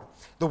Lord.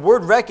 The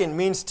word reckon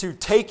means to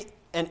take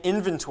an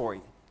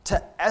inventory,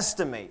 to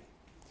estimate.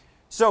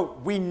 So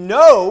we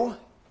know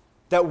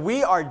that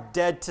we are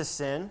dead to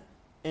sin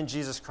in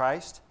Jesus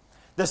Christ.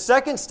 The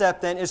second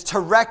step then is to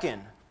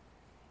reckon.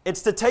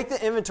 It's to take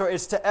the inventory.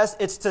 It's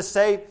to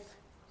say,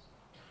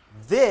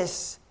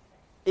 this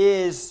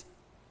is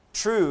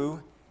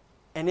true,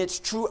 and it's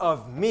true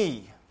of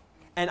me.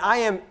 And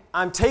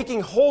I'm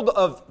taking hold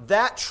of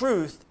that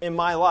truth in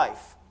my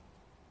life.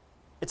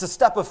 It's a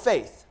step of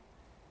faith.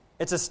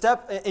 It's a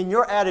step in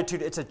your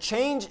attitude. It's a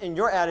change in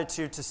your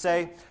attitude to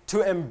say,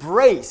 to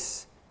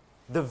embrace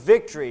the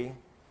victory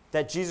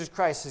that Jesus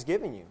Christ has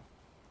given you.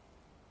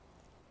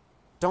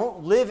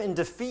 Don't live in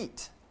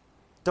defeat.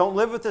 Don't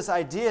live with this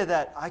idea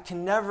that I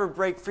can never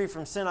break free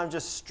from sin. I'm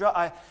just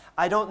I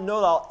don't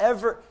know that I'll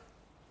ever.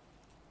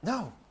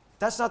 No,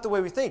 that's not the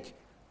way we think.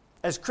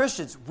 As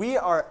Christians, we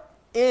are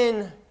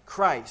in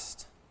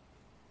Christ.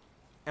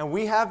 And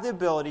we have the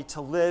ability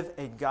to live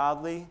a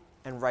godly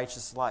and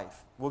righteous life.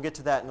 We'll get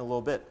to that in a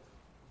little bit.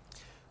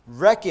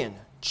 Reckon.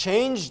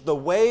 Change the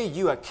way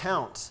you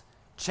account.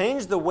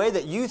 Change the way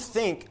that you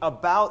think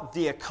about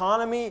the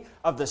economy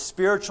of the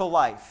spiritual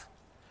life.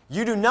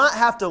 You do not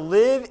have to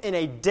live in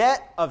a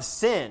debt of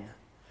sin.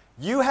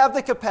 You have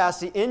the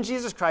capacity in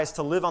Jesus Christ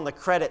to live on the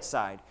credit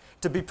side,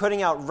 to be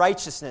putting out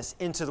righteousness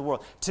into the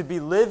world, to be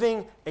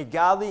living a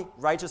godly,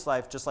 righteous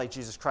life just like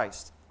Jesus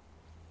Christ.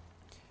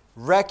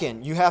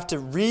 Reckon. You have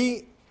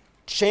to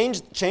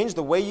change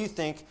the way you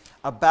think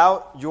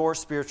about your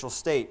spiritual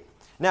state.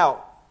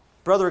 Now,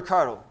 Brother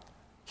Ricardo,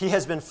 he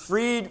has been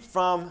freed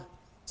from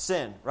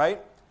sin,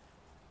 right?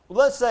 Well,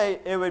 let's say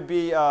it would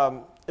be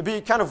it'd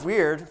be kind of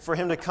weird for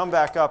him to come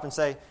back up and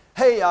say,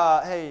 "Hey,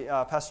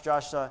 Pastor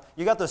Josh,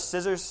 you got those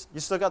scissors? You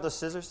still got those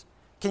scissors?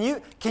 Can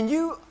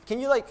you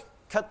like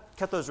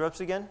cut those ropes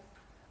again?"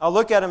 I'll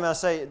look at him and I'll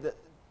say,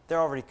 "They're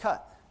already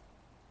cut.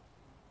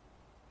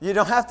 You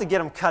don't have to get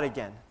them cut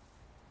again.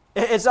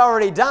 It's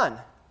already done."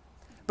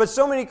 But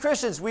so many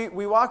Christians, we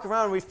walk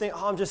around and we think,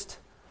 "Oh,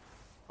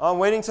 I'm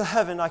waiting till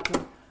heaven.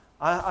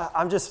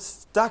 I'm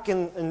just stuck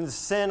in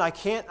sin. I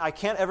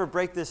can't ever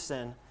break this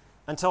sin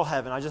until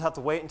heaven. I just have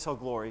to wait until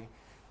glory."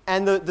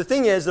 And the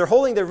thing is, they're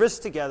holding their wrists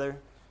together.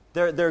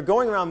 They're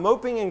going around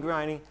moping and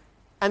grinding,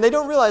 and they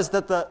don't realize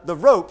that the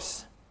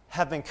ropes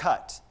have been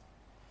cut.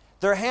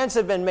 Their hands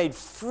have been made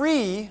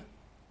free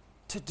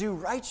to do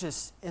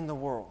righteous in the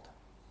world.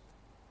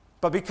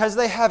 But because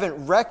they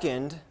haven't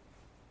reckoned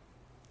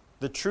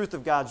the truth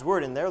of God's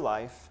word in their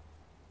life,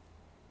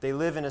 they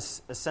live in a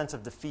sense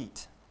of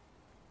defeat.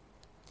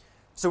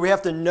 So we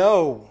have to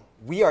know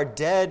we are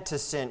dead to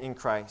sin in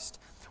Christ.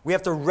 We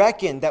have to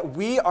reckon that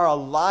we are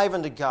alive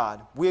unto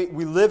God. We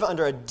live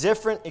under a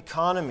different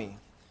economy.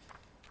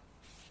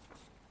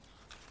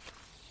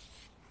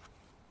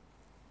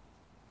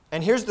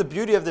 And here's the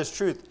beauty of this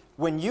truth.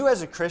 When you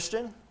as a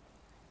Christian,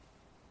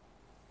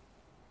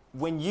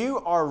 when you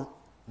are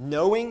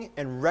knowing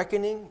and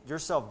reckoning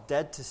yourself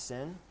dead to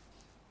sin,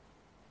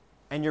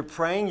 and you're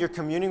praying, you're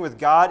communing with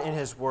God in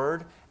His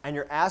Word, and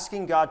you're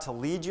asking God to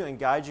lead you and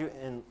guide you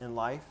in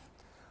life,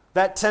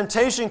 that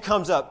temptation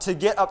comes up to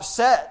get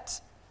upset,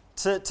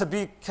 to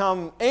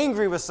become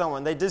angry with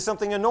someone. They did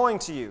something annoying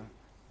to you.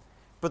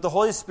 But the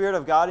Holy Spirit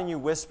of God in you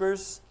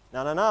whispers,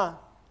 no.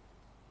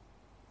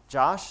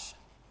 Josh,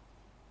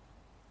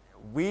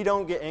 we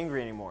don't get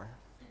angry anymore.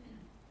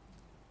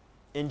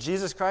 In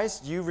Jesus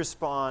Christ, you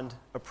respond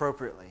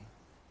appropriately.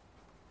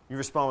 You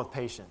respond with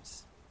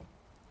patience.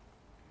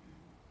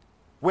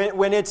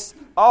 When it's,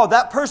 oh,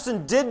 that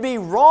person did me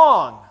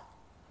wrong,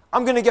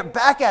 I'm going to get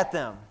back at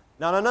them.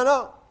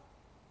 No.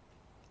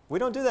 We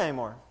don't do that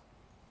anymore.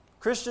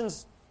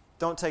 Christians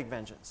don't take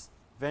vengeance.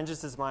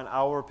 Vengeance is mine,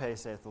 I will repay,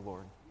 saith the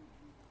Lord.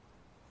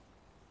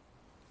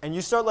 And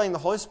you start letting the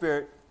Holy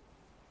Spirit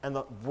and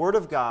the Word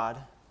of God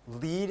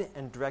lead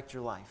and direct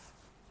your life.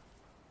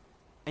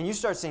 And you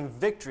start seeing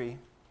victory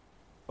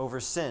over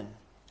sin.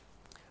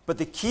 But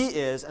the key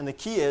is in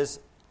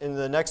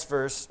the next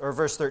verse, or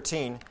verse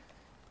 13,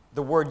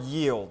 the word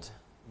yield.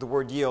 The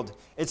word yield.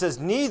 It says,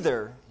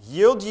 "Neither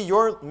yield ye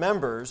your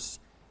members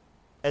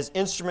as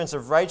instruments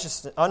of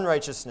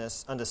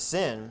unrighteousness unto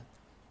sin,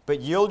 but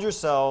yield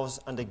yourselves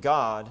unto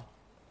God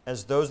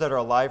as those that are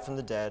alive from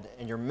the dead,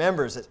 and your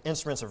members as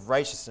instruments of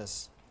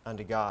righteousness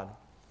unto God."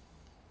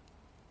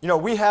 You know,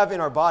 we have in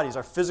our bodies,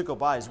 our physical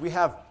bodies, we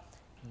have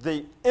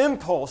the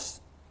impulse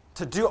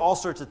to do all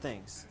sorts of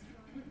things.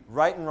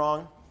 Right and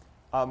wrong,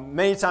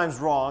 many times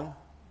wrong.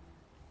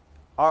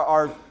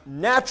 Our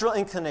natural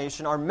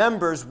inclination, our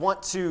members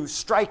want to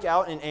strike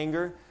out in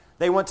anger.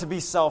 They want to be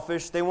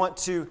selfish. They want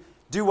to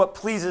do what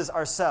pleases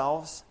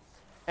ourselves.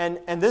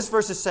 And this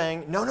verse is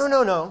saying,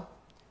 no.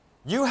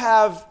 You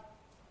have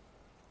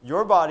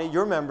your body,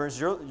 your members,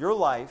 your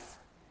life,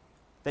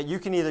 that you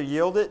can either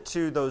yield it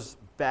to those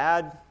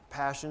bad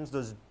passions,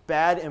 those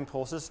bad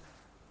impulses,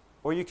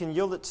 or you can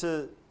yield it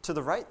to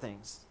the right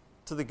things,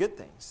 to the good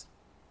things.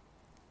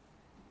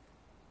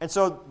 And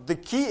so the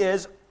key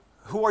is,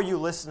 who are you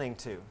listening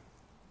to?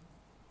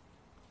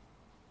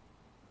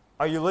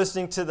 Are you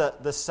listening to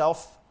the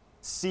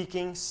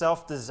self-seeking,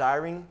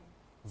 self-desiring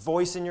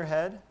voice in your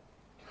head,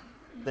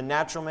 the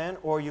natural man,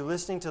 or are you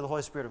listening to the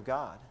Holy Spirit of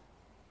God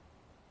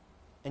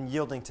and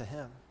yielding to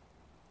Him?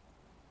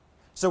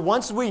 So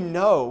once we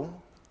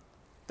know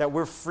that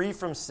we're free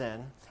from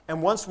sin,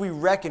 and once we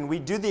reckon, we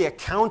do the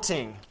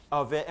accounting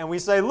of it, and we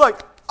say,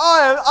 look,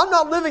 I'm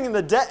not living in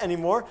the debt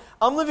anymore.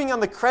 I'm living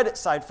on the credit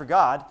side for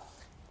God.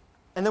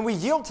 And then we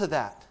yield to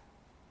that.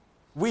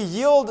 We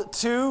yield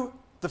to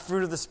the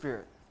fruit of the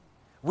Spirit.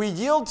 We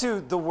yield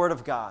to the Word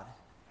of God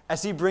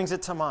as He brings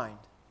it to mind.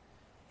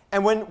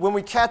 And when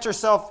we catch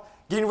ourselves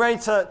getting ready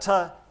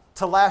to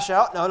lash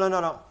out,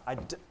 no.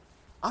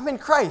 I'm in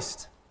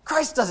Christ.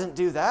 Christ doesn't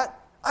do that.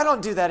 I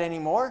don't do that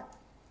anymore.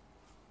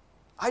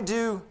 I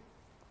do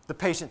the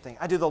patient thing.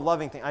 I do the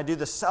loving thing. I do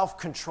the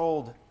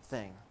self-controlled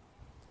thing.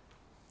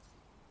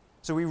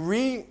 So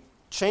we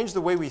change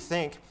the way we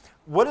think.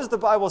 What does the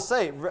Bible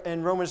say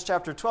in Romans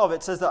chapter 12?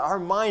 It says that our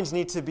minds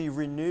need to be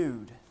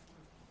renewed.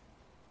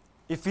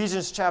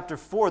 Ephesians chapter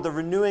 4, the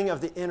renewing of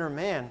the inner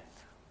man.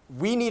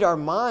 We need our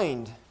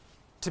mind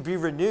to be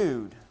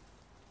renewed.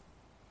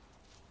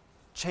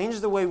 Change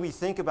the way we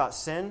think about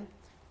sin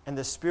and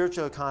the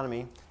spiritual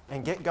economy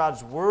and get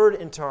God's Word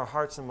into our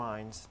hearts and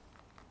minds,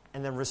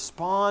 and then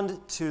respond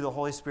to the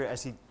Holy Spirit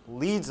as He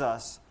leads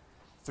us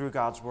through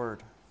God's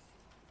Word.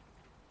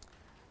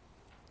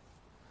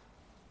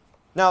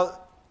 Now,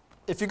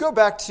 if you go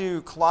back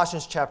to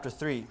Colossians chapter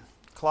 3,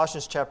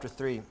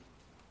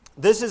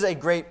 this is a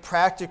great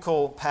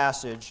practical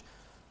passage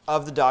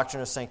of the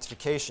doctrine of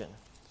sanctification.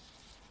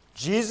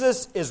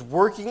 Jesus is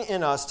working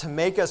in us to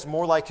make us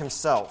more like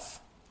Himself.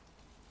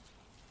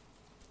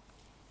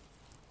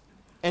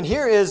 And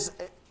here is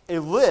a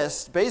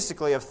list,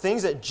 basically, of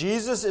things that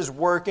Jesus is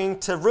working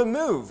to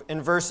remove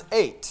in verse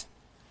 8.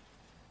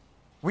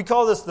 We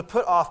call this the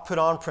put off, put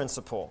on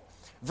principle.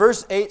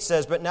 Verse 8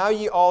 says, but now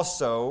ye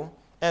also,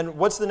 and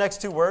what's the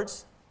next two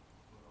words?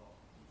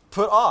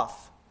 Put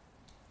off.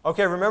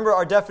 Okay, remember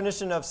our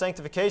definition of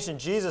sanctification,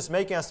 Jesus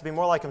making us to be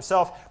more like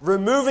Himself,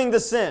 removing the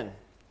sin.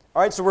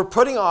 All right, so we're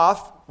putting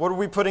off, what are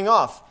we putting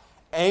off?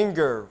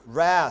 Anger,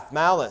 wrath,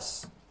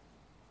 malice,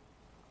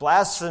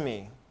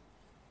 blasphemy,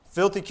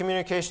 filthy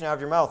communication out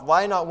of your mouth.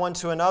 Lie not one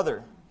to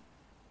another.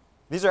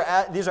 These are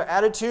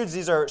attitudes.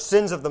 These are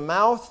sins of the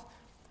mouth.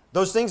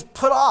 Those things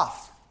put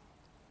off.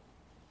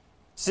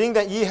 Seeing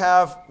that ye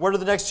have, what are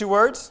the next two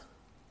words?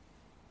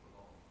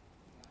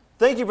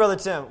 Thank you, Brother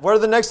Tim. What are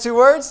the next two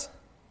words?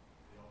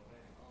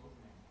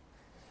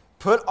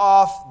 Put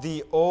off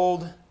the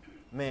old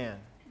man.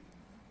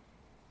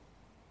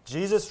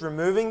 Jesus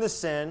removing the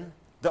sin,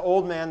 the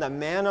old man, the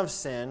man of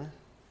sin.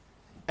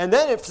 And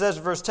then it says,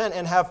 verse 10,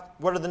 and have,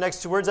 what are the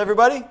next two words,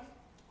 everybody?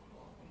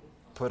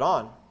 Put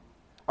on.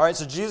 All right,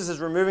 so Jesus is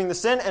removing the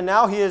sin, and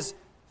now He is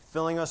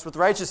filling us with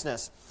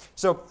righteousness.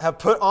 So have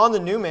put on the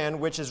new man,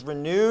 which is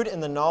renewed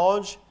in the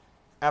knowledge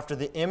after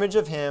the image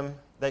of Him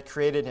that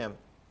created him.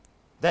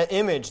 That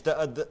image,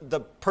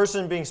 the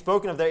person being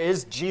spoken of there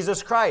is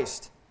Jesus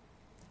Christ.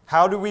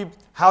 How do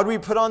we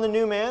put on the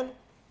new man?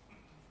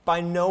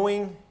 By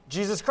knowing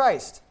Jesus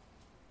Christ.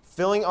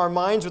 Filling our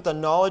minds with the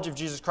knowledge of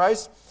Jesus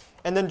Christ.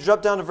 And then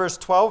drop down to verse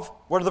 12.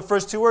 What are the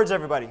first two words,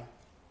 everybody?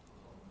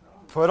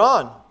 Put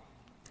on.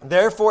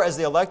 Therefore, as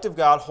the elect of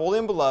God, holy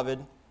and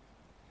beloved,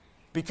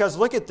 because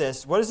look at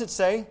this. What does it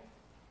say?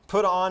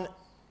 Put on,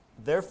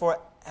 therefore,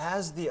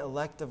 as the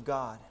elect of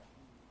God.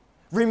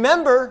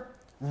 Remember,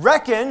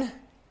 reckon,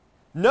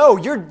 no,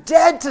 you're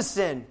dead to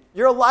sin.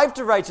 You're alive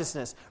to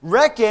righteousness.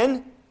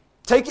 Reckon,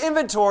 take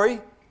inventory.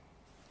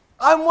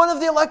 I'm one of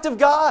the elect of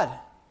God.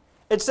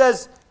 It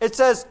says,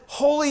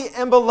 holy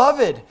and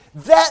beloved.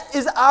 That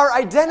is our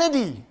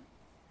identity.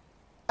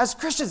 As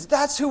Christians,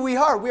 that's who we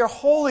are. We are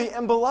holy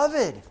and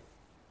beloved.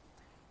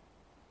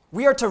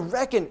 We are to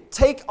reckon,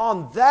 take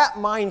on that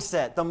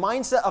mindset, the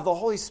mindset of the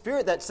Holy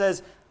Spirit that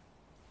says,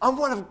 I'm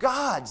one of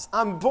God's.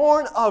 I'm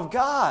born of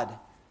God.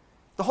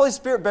 The Holy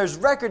Spirit bears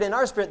record in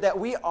our spirit that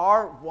we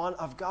are one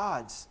of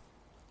God's.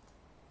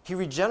 He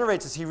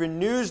regenerates us. He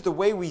renews the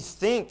way we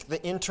think,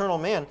 the internal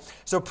man.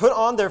 So put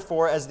on,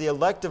 therefore, as the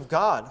elect of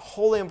God,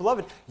 holy and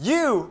beloved.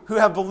 You who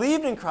have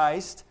believed in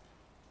Christ,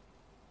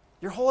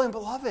 you're holy and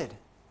beloved.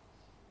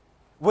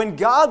 When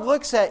God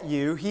looks at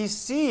you, He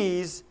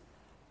sees,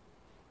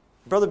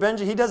 Brother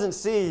Benji, He doesn't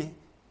see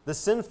the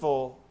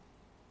sinful,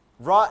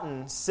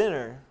 rotten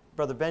sinner,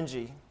 Brother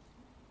Benji.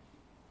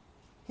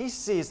 He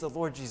sees the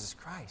Lord Jesus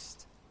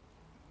Christ.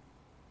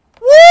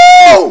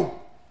 Woo!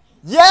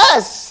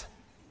 Yes!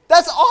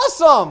 That's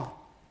awesome!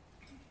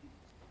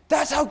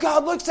 That's how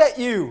God looks at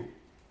you.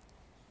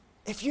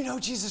 If you know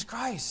Jesus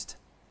Christ,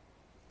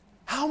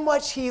 how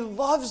much He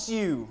loves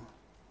you,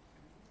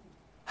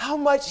 how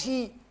much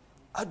He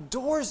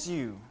adores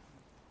you.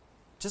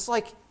 Just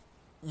like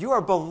You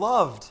are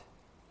beloved.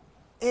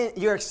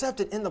 You're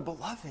accepted in the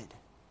beloved.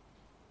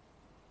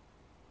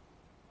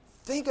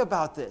 Think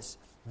about this.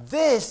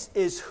 This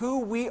is who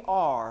we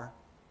are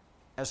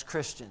as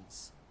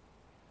Christians.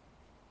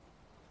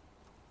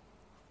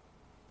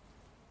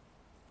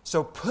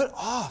 So put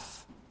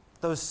off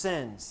those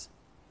sins.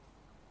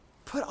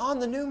 Put on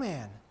the new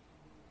man.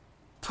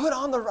 Put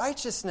on the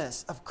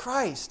righteousness of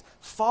Christ.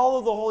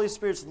 Follow the Holy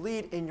Spirit's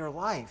lead in your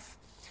life.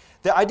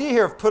 The idea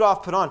here of put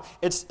off, put on,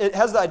 it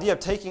has the idea of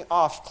taking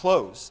off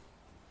clothes.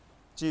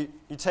 So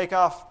you take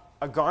off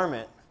a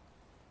garment.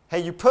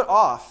 Hey, you put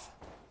off.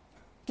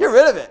 Get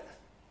rid of it.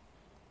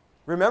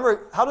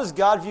 Remember, how does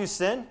God view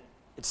sin?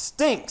 It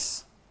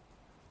stinks.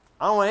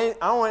 I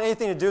don't want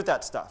anything to do with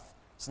that stuff.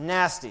 It's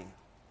nasty.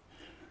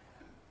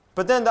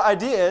 But then the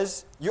idea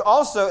is,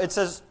 it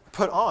says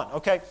put on,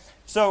 okay?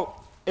 So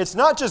it's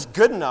not just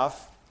good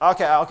enough.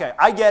 Okay,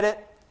 I get it.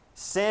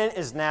 Sin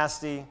is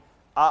nasty.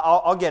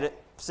 I'll get it.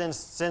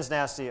 Sin's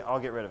nasty. I'll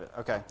get rid of it.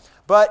 Okay.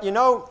 But,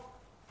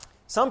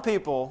 some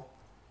people,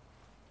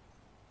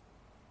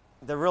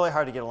 they're really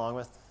hard to get along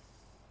with.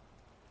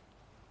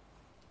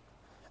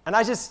 And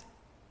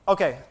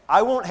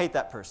I won't hate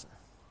that person.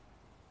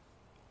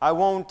 I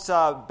won't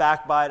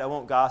backbite. I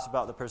won't gossip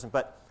about the person.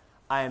 But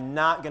I am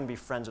not going to be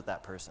friends with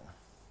that person.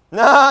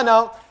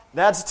 No,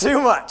 that's too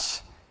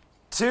much.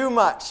 Too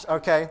much,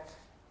 okay?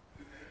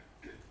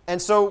 And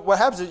so what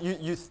happens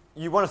is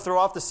you want to throw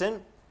off the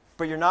sin,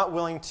 but you're not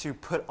willing to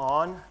put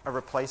on a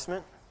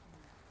replacement.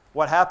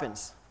 What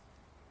happens?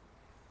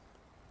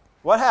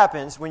 What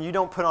happens when you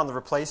don't put on the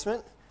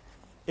replacement?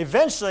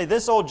 Eventually,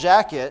 this old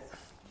jacket,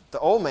 the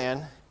old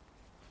man,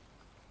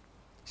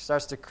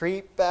 starts to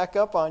creep back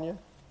up on you,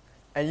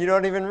 and you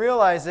don't even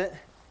realize it,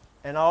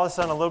 and all of a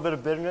sudden a little bit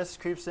of bitterness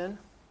creeps in,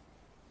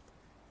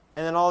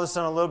 and then all of a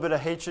sudden a little bit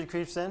of hatred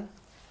creeps in,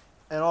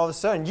 and all of a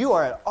sudden you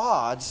are at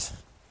odds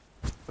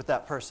with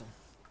that person.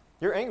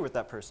 You're angry with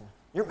that person.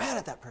 You're mad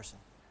at that person.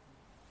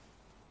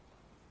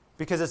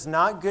 Because it's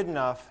not good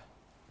enough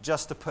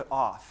just to put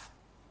off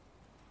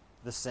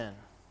the sin.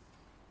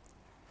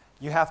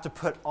 You have to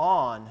put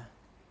on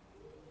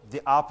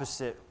the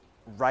opposite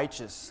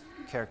righteous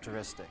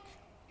characteristic.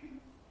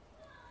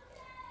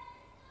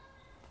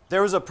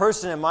 There was a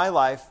person in my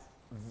life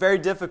very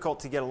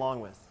difficult to get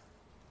along with.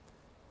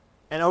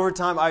 And over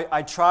time,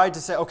 I tried to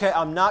say, okay,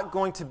 I'm not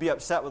going to be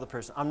upset with a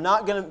person. I'm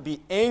not going to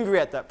be angry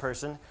at that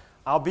person.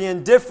 I'll be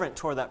indifferent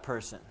toward that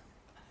person.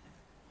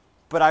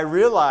 But I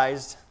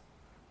realized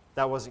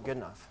that wasn't good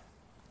enough.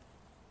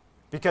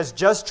 Because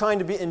just trying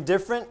to be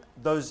indifferent,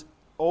 those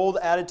old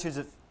attitudes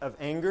of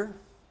anger,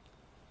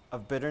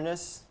 of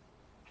bitterness,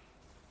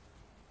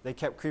 they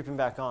kept creeping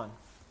back on.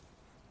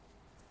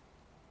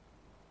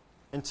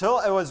 Until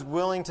I was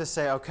willing to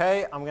say,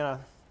 okay, I'm going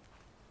to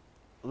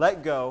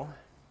let go.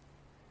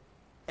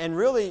 And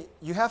really,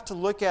 you have to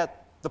look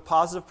at the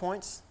positive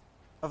points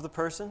of the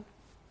person.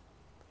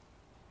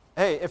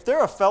 Hey, if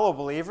they're a fellow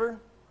believer,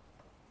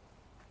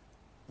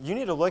 you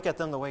need to look at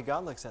them the way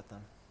God looks at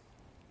them.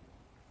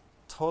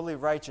 Totally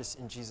righteous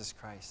in Jesus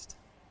Christ.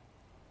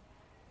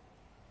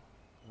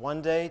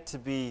 One day to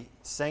be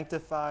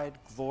sanctified,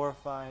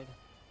 glorified,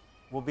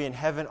 we'll be in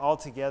heaven all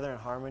together in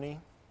harmony.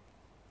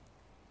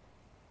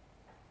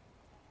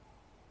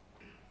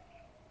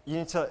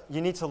 You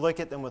need to look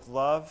at them with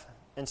love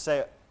and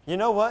say, you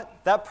know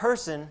what? That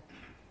person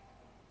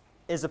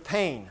is a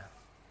pain.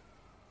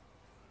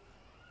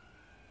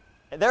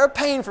 They're a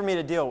pain for me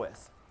to deal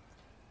with.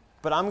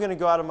 But I'm going to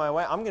go out of my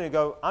way. I'm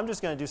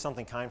just going to do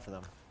something kind for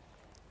them.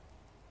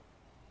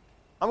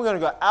 I'm going to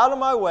go out of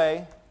my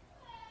way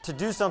to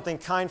do something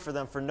kind for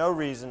them for no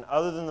reason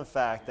other than the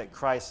fact that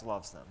Christ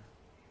loves them.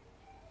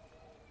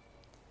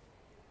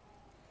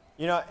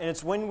 And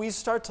it's when we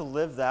start to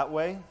live that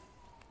way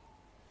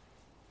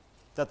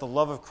that the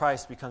love of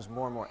Christ becomes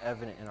more and more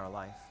evident in our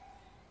life.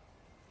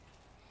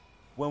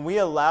 When we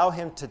allow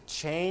Him to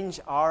change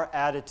our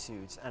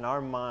attitudes and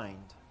our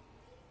mind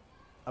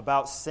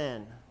about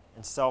sin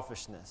and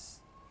selfishness,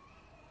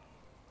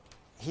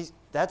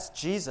 that's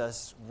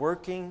Jesus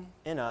working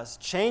in us,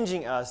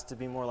 changing us to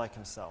be more like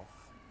Himself.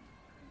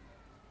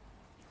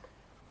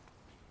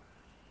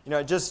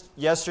 Just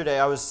yesterday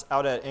I was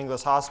out at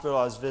Inglis Hospital.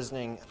 I was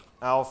visiting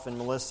Alf and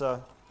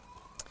Melissa,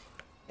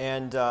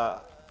 and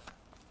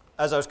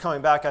as I was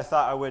coming back, I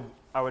thought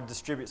I would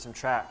distribute some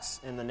tracts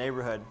in the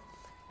neighborhood.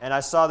 And I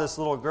saw this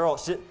little girl.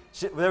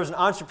 There was an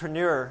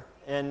entrepreneur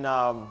in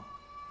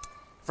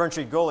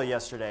Ferntree Gully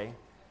yesterday.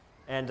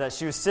 And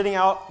she was sitting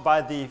out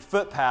by the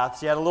footpath.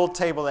 She had a little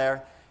table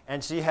there.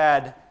 And she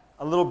had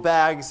a little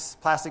bags,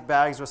 plastic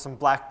bags with some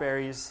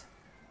blackberries.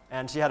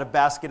 And she had a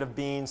basket of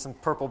beans, some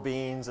purple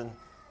beans. And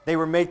they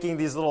were making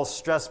these little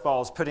stress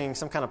balls, putting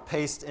some kind of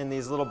paste in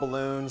these little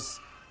balloons.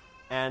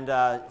 And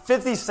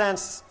 50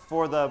 cents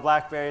for the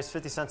blackberries,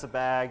 50 cents a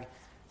bag,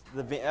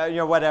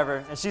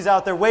 whatever. And she's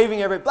out there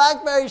waving every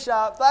blackberry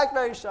shop,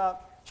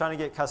 trying to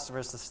get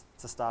customers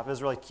to stop. It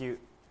was really cute.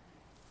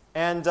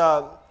 And,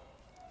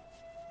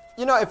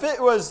 if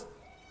it was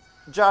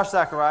Josh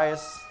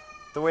Zacharias,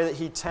 the way that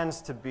he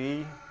tends to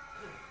be,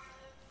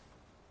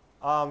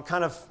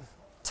 kind of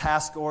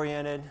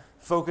task-oriented,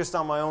 focused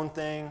on my own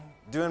thing,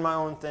 doing my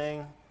own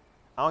thing.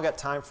 I don't got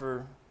time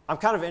for... I'm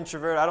kind of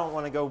introvert. I don't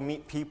want to go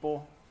meet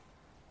people.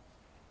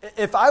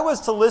 If I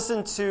was to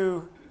listen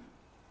to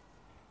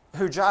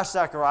who Josh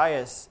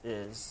Zacharias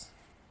is,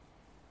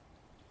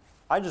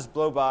 I just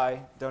blow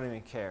by, don't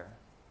even care.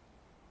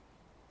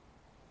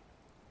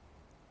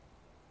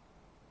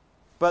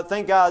 But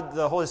thank God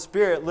the Holy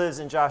Spirit lives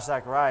in Josh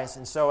Zacharias,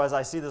 and so as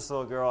I see this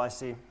little girl,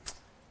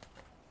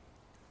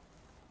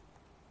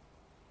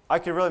 I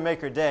could really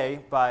make her day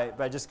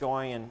by just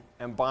going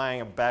and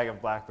buying a bag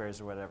of blackberries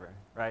or whatever,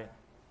 right?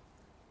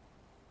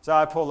 So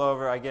I pull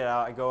over, I get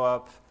out, I go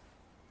up,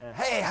 and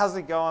hey, how's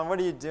it going? What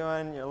are you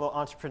doing? You're a little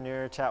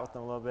entrepreneur, chat with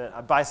them a little bit.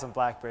 I buy some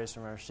blackberries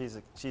from her.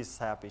 She's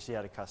happy. She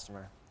had a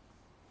customer.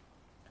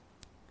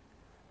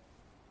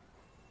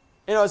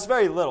 You know, it's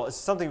very little. It's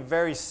something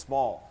very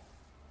small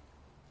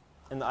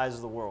in the eyes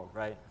of the world,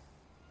 right?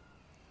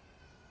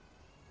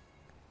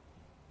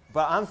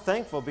 But I'm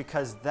thankful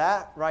because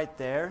that right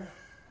there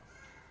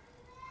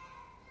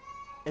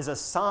is a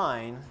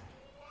sign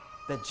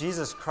that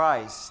Jesus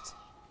Christ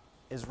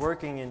is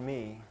working in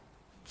me,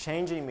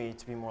 changing me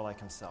to be more like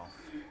himself.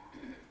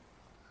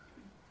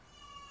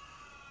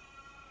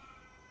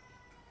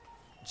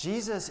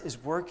 Jesus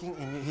is working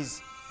in you.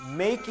 He's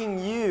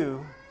making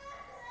you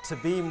to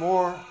be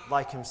more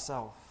like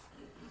himself.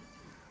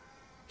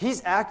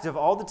 He's active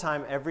all the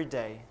time, every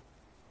day.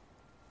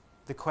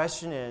 The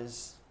question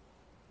is,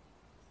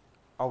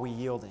 are we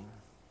yielding?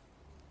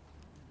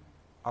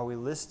 Are we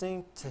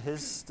listening to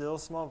his still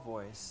small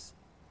voice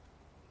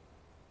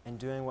and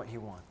doing what he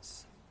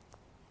wants?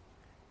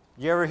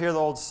 You ever hear the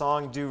old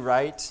song, Do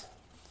Right?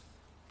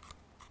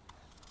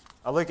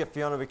 I look at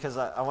Fiona because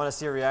I want to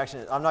see her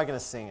reaction. I'm not going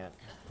to sing it.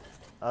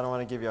 I don't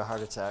want to give you a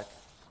heart attack.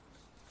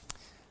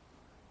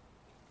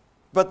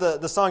 But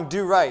the song,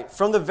 Do Right,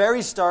 from the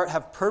very start,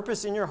 have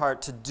purpose in your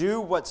heart to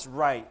do what's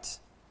right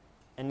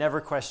and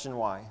never question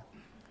why.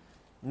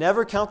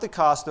 Never count the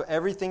cost, though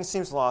everything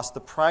seems lost.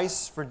 The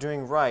price for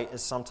doing right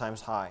is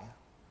sometimes high.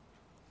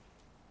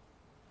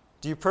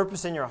 Do you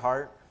purpose in your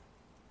heart?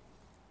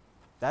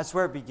 That's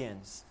where it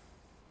begins.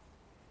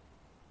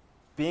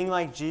 Being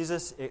like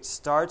Jesus, it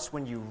starts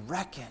when you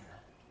reckon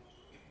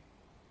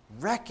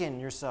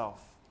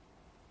yourself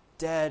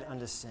dead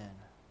unto sin,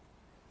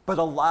 but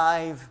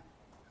alive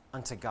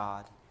unto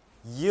God,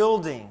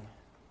 yielding,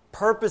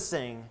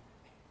 purposing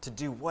to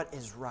do what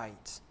is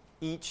right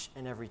each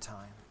and every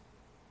time.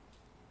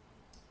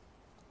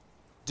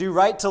 Do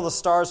right till the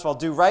stars fall.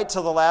 Do right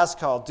till the last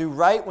call. Do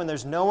right when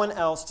there's no one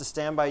else to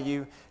stand by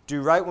you.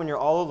 Do right when you're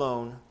all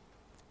alone.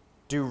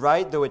 Do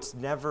right though it's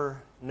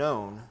never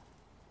known.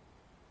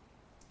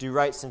 Do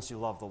right since you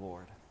love the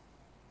Lord.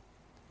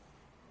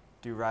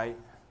 Do right,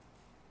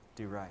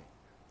 do right.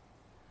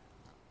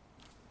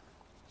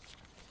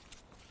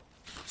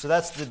 So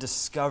that's the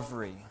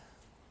discovery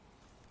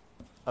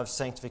of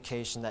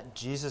sanctification, that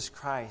Jesus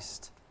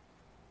Christ,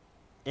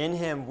 in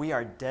him we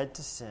are dead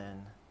to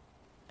sin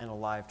and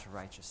alive to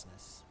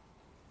righteousness.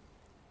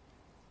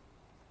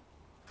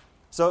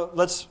 So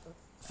let's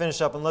finish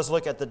up and let's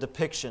look at the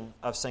depiction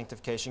of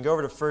sanctification. Go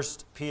over to 1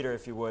 Peter,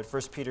 if you would. 2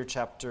 Peter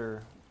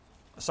chapter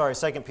 1.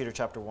 2 Peter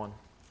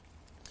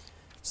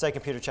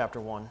chapter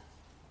 1.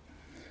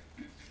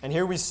 And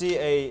here we see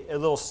a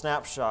little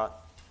snapshot,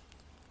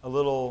 a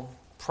little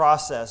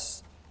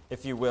process,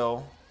 if you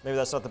will. Maybe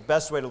that's not the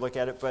best way to look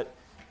at it, but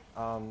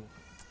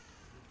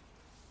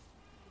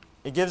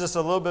it gives us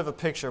a little bit of a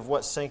picture of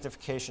what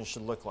sanctification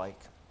should look like.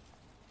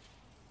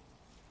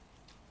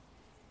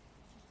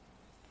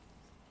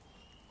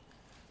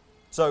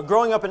 So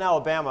growing up in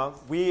Alabama,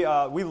 we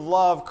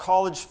love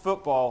college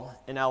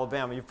football in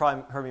Alabama. You've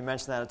probably heard me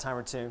mention that a time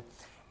or two.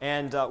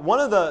 And one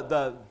of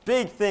the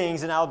big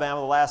things in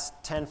Alabama the last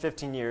 10,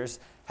 15 years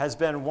has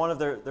been one of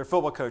their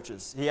football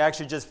coaches. He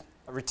actually just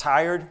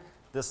retired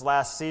this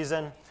last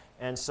season,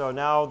 and so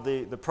now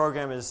the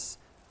program is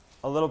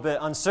a little bit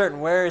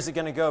uncertain. Where is it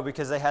going to go?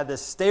 Because they had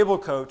this stable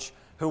coach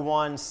who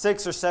won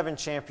 6 or 7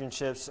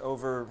 championships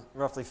over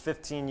roughly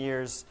 15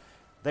 years.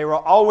 They were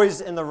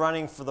always in the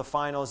running for the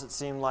finals, it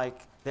seemed like.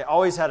 They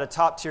always had a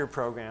top-tier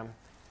program.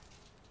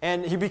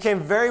 And he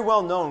became very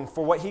well known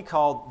for what he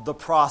called the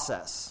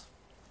process.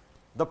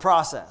 The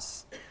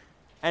process.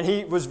 And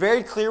he was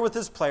very clear with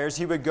his players.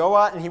 He would go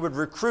out and he would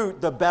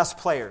recruit the best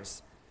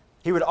players.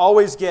 He would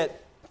always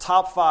get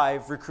top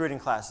 5 recruiting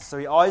classes. So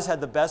he always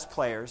had the best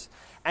players.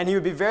 And he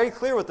would be very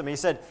clear with them. He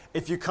said,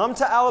 if you come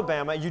to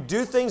Alabama, you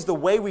do things the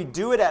way we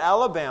do it at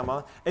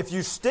Alabama, if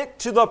you stick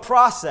to the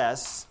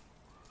process,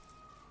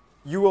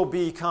 you will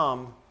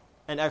become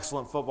an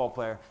excellent football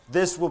player.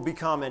 This will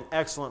become an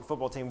excellent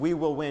football team. We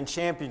will win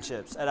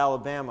championships at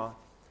Alabama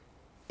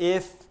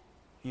if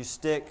you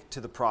stick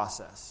to the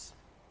process.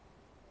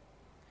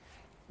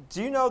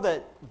 Do you know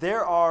that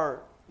there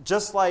are,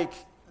 just like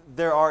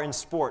there are in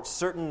sports,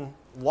 certain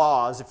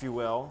laws, if you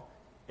will,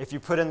 if you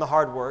put in the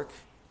hard work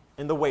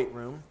in the weight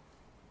room,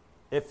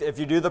 if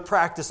you do the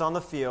practice on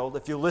the field,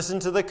 if you listen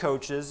to the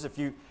coaches, if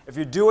you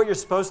do what you're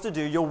supposed to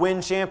do, you'll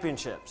win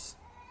championships.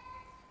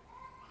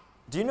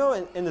 Do you know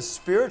in the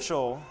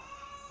spiritual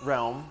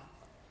realm,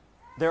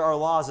 there are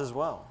laws as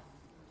well?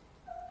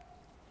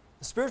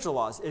 Spiritual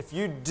laws. If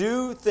you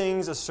do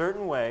things a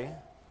certain way,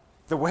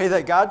 the way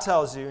that God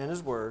tells you in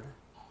His Word,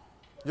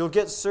 you'll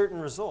get certain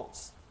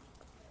results.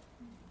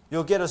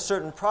 You'll get a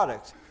certain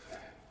product.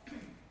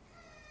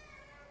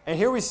 And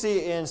here we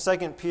see in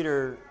 2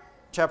 Peter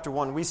chapter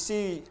 1, we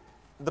see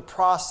the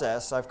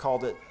process, I've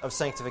called it, of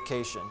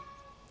sanctification.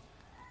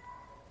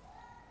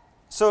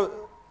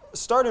 So,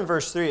 start in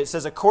verse 3. It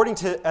says, according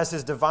to as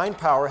His divine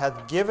power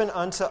hath given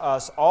unto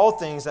us all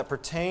things that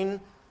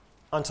pertain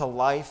unto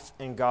life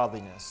and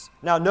godliness.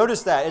 Now,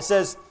 notice that. It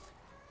says,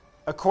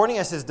 according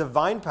as His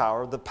divine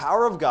power, the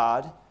power of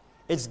God,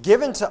 it's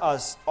given to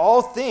us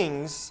all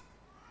things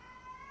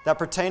that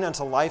pertain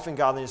unto life and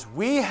godliness.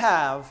 We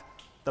have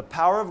the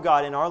power of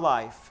God in our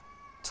life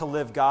to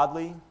live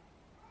godly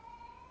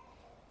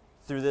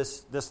through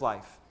this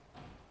life.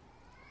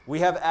 We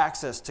have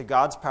access to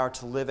God's power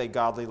to live a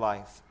godly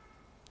life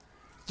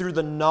through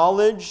the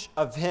knowledge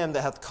of Him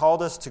that hath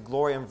called us to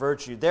glory and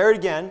virtue. There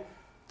again,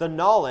 the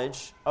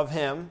knowledge of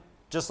Him,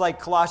 just like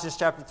Colossians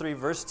chapter 3,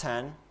 verse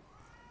 10,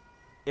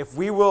 if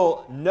we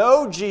will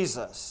know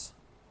Jesus,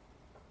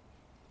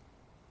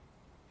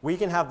 we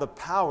can have the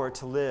power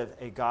to live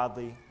a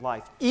godly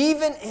life,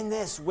 even in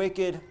this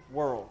wicked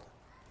world,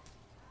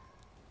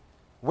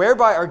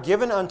 whereby are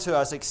given unto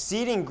us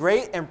exceeding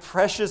great and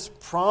precious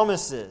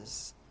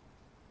promises.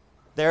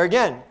 There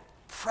again,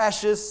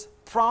 precious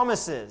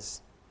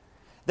promises,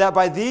 that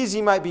by these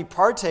ye might be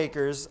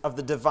partakers of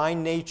the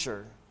divine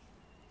nature,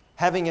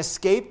 having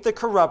escaped the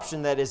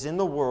corruption that is in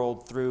the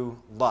world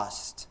through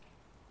lust.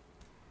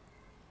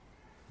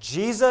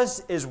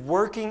 Jesus is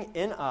working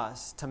in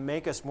us to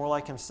make us more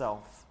like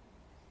Himself.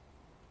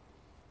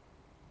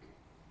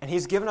 And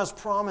He's given us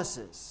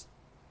promises.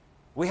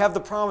 We have the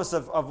promise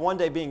of one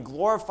day being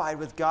glorified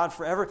with God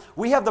forever.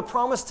 We have the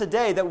promise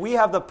today that we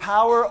have the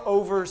power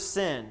over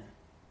sin.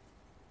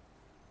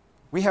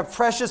 We have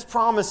precious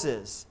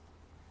promises.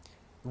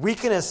 We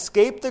can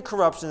escape the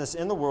corruption that's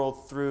in the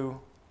world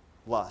through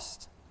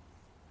lust.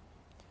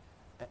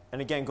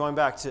 And again, going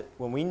back to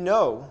when we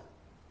know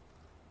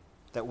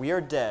that we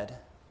are dead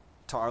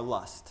to our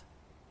lust,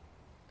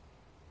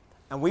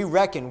 and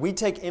we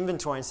take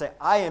inventory and say,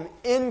 I am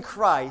in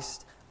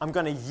Christ, I'm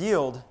going to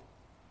yield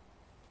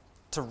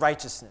to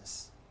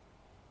righteousness.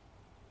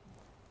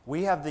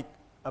 We have the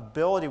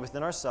ability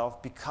within ourselves,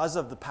 because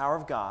of the power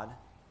of God,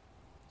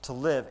 to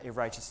live a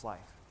righteous life.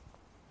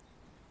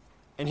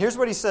 And here's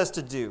what He says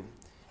to do.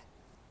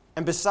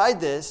 And beside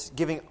this,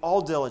 giving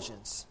all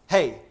diligence.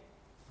 Hey,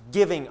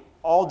 giving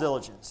all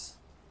diligence.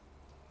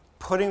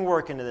 Putting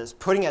work into this.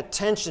 Putting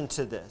attention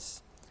to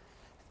this.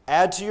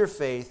 Add to your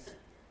faith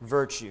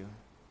virtue.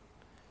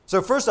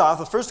 So first off,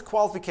 the first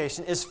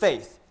qualification is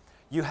faith.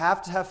 You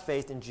have to have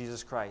faith in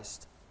Jesus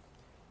Christ.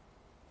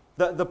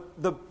 The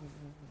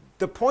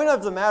point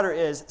of the matter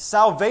is,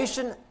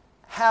 salvation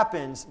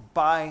happens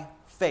by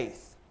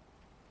faith.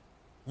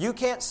 You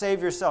can't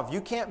save yourself. You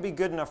can't be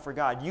good enough for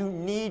God. You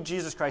need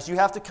Jesus Christ. You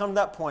have to come to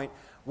that point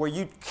where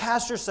you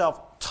cast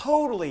yourself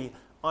totally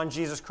on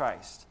Jesus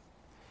Christ.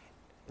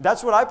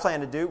 That's what I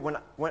plan to do.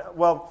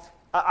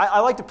 I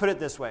like to put it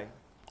this way.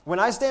 When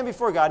I stand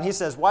before God and He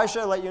says, why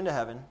should I let you into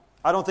heaven?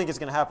 I don't think it's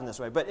going to happen this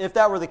way. But if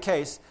that were the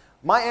case,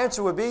 my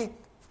answer would be,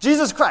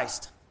 Jesus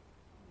Christ.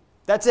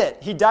 That's it.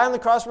 He died on the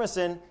cross for my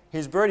sin.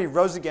 He's buried. He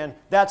rose again.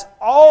 That's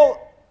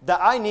all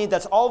that I need.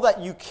 That's all that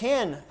you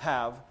can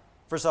have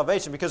for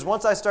salvation. Because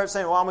once I start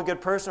saying, well, I'm a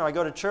good person, or I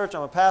go to church,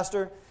 I'm a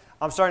pastor,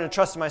 I'm starting to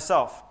trust in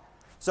myself.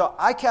 So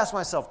I cast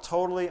myself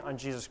totally on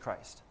Jesus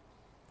Christ.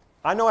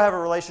 I know I have a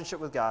relationship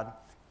with God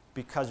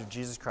because of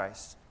Jesus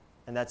Christ.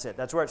 And that's it.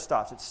 That's where it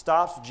stops. It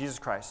stops with Jesus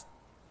Christ.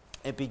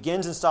 It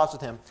begins and stops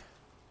with Him.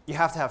 You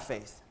have to have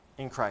faith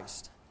in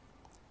Christ.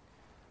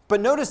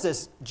 But notice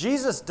this.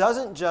 Jesus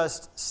doesn't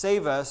just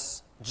save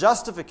us,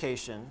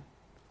 justification,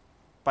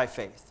 by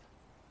faith.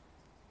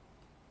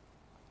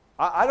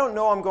 I don't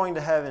know I'm going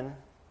to heaven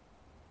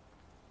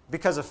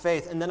because of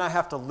faith, and then I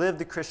have to live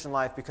the Christian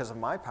life because of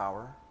my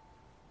power.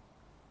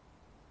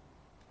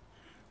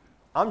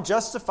 I'm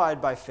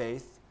justified by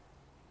faith,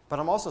 but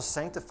I'm also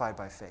sanctified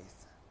by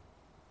faith.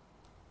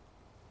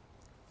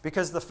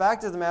 Because the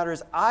fact of the matter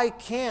is, I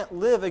can't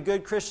live a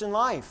good Christian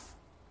life.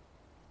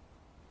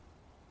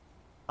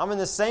 I'm in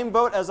the same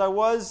boat as I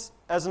was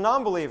as a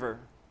non-believer.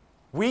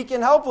 Weak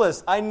and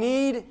helpless. I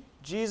need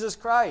Jesus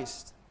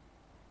Christ.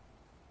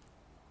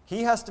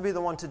 He has to be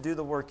the one to do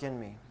the work in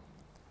me.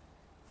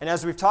 And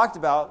as we've talked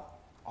about,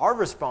 our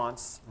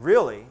response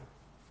really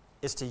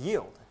is to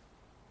yield.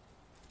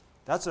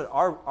 That's what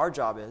our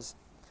job is.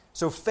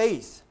 So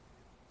faith.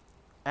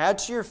 Add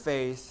to your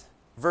faith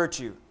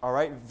virtue. All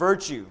right?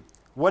 Virtue.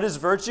 What is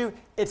virtue?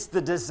 It's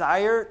the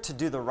desire to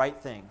do the right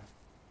thing.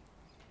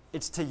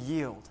 It's to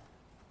yield.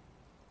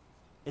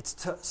 It's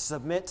to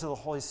submit to the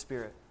Holy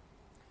Spirit.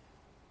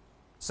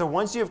 So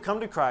once you have come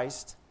to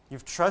Christ,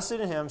 you've trusted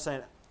in Him,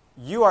 saying,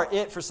 you are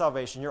it for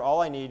salvation. You're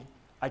all I need.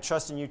 I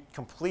trust in you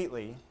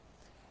completely.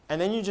 And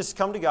then you just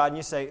come to God and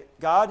you say,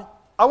 God,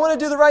 I want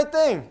to do the right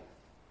thing.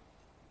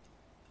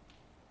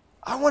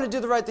 I want to do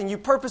the right thing. You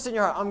purpose in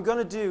your heart. I'm going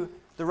to do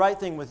the right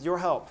thing with your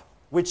help,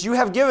 which you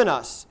have given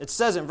us. It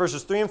says in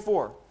verses 3 and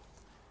 4.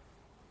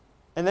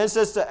 And then it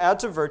says to add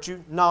to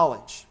virtue,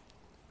 knowledge.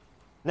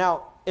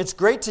 Now, it's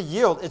great to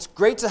yield. It's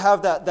great to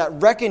have that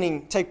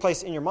reckoning take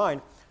place in your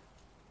mind.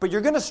 But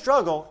you're going to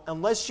struggle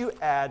unless you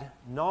add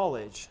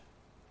knowledge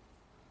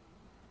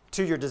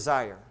to your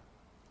desire.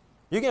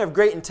 You can have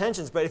great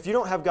intentions, but if you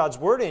don't have God's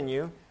Word in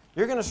you,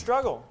 you're going to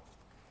struggle.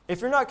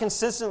 If you're not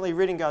consistently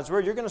reading God's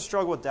Word, you're going to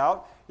struggle with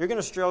doubt. You're going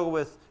to struggle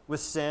with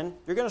sin.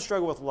 You're going to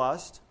struggle with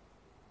lust.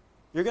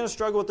 You're going to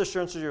struggle with the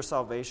assurance of your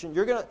salvation.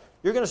 You're going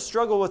to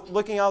struggle with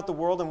looking out the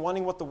world and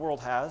wanting what the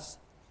world has.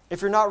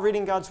 If you're not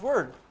reading God's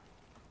Word,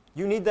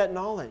 you need that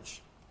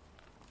knowledge.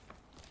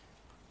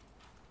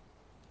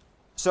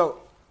 So,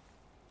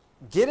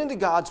 get into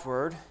God's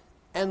Word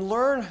and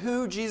learn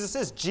who Jesus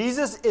is.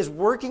 Jesus is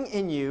working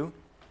in you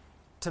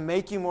to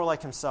make you more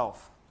like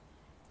Himself.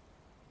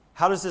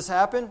 How does this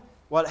happen?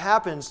 Well, it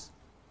happens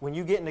when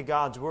you get into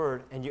God's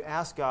Word and you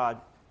ask God,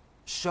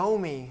 show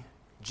me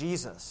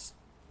Jesus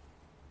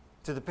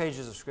through the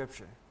pages of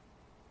Scripture.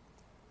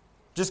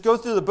 Just go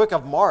through the book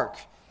of Mark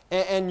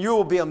and you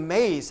will be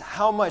amazed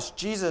how much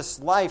Jesus'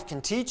 life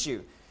can teach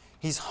you.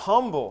 He's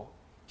humble.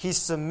 He's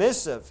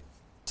submissive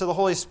to the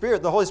Holy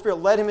Spirit. The Holy Spirit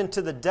led Him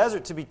into the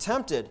desert to be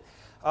tempted.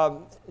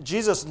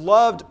 Jesus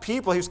loved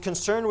people. He was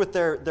concerned with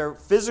their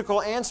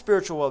physical and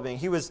spiritual well-being.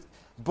 He was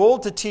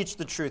bold to teach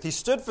the truth. He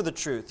stood for the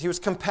truth. He was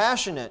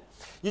compassionate.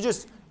 You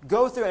just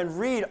go through and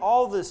read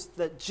all this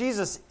that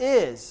Jesus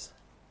is.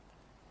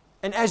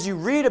 And as you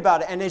read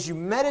about it and as you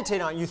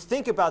meditate on it, you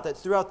think about that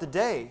throughout the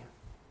day,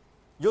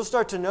 you'll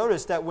start to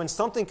notice that when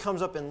something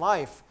comes up in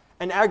life,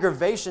 an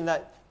aggravation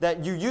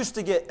that you used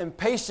to get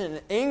impatient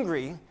and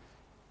angry,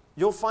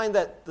 you'll find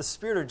that the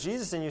Spirit of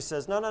Jesus in you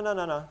says,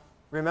 no.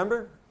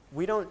 Remember,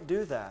 we don't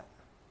do that.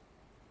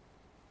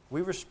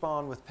 We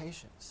respond with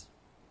patience.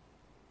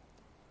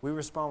 We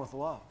respond with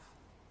love.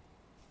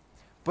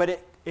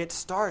 But it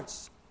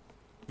starts,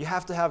 you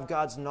have to have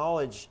God's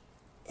knowledge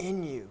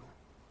in you.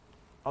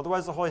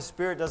 Otherwise, the Holy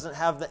Spirit doesn't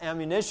have the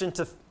ammunition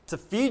to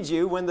feed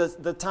you when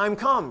the time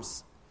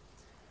comes.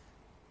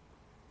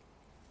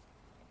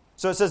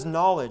 So it says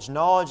knowledge.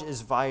 Knowledge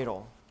is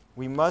vital.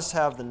 We must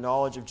have the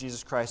knowledge of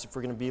Jesus Christ if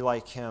we're going to be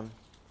like Him.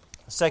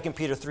 2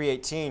 Peter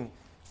 3:18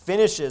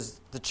 finishes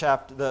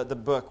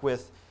the book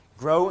with,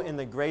 grow in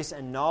the grace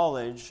and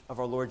knowledge of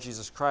our Lord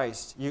Jesus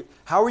Christ.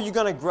 How are you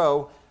going to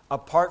grow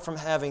apart from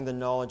having the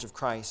knowledge of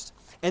Christ?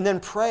 And then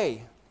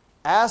pray.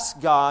 Ask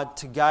God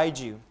to guide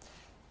you.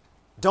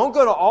 Don't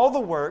go to all the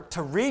work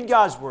to read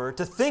God's Word,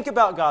 to think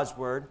about God's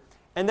Word,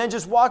 and then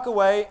just walk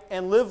away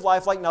and live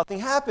life like nothing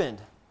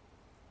happened.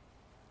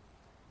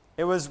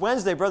 It was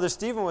Wednesday, Brother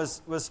Stephen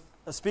was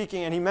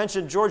speaking, and he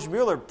mentioned George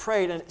Mueller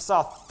prayed and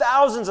saw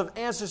thousands of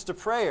answers to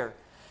prayer.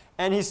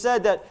 And he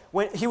said that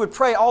when he would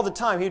pray all the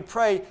time, he'd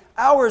pray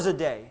hours a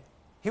day.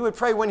 He would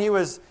pray when he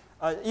was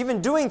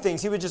even doing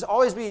things. He would just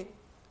always be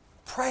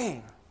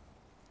praying.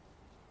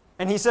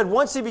 And he said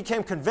once he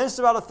became convinced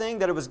about a thing,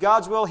 that it was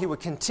God's will, he would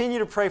continue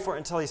to pray for it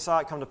until he saw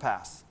it come to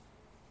pass.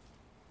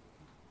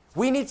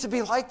 We need to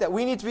be like that.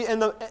 We need to be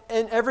in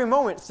every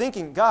moment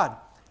thinking, God,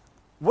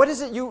 what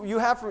is it you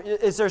have for me?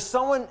 Is there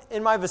someone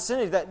in my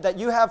vicinity that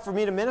you have for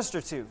me to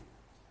minister to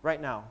right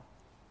now?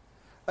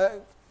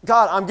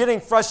 God, I'm getting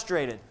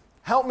frustrated.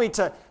 Help me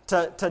to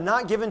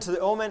not give in to the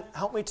omen.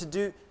 Help me to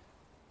do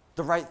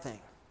the right thing.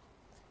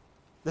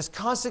 This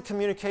constant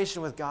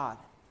communication with God.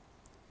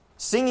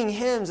 Singing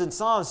hymns and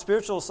psalms,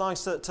 spiritual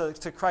songs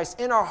to Christ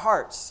in our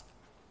hearts.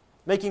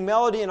 Making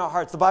melody in our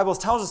hearts. The Bible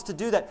tells us to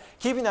do that.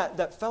 Keeping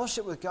that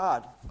fellowship with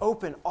God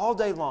open all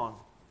day long.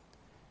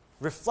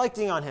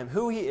 Reflecting on Him,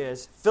 who He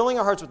is, filling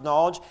our hearts with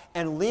knowledge,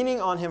 and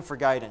leaning on Him for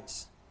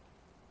guidance.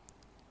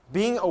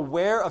 Being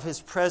aware of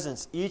His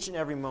presence each and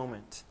every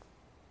moment.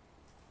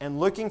 And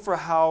looking for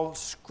how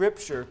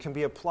Scripture can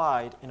be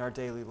applied in our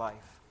daily life.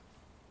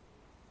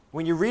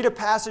 When you read a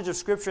passage of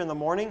Scripture in the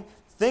morning,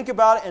 think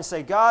about it and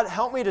say, God,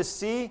 help me to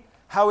see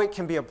how it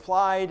can be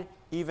applied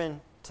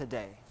even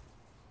today.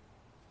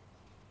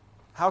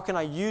 How can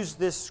I use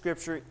this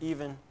Scripture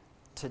even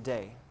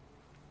today?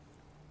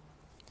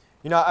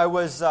 You know, I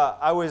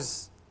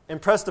was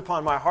impressed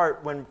upon my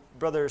heart when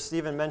Brother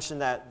Stephen mentioned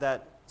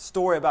that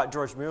story about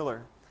George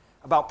Mueller,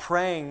 about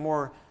praying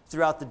more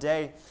throughout the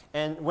day.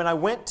 And when I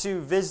went to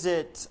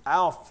visit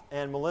Alf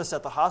and Melissa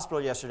at the hospital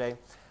yesterday,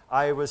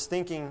 I was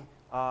thinking,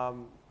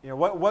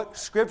 what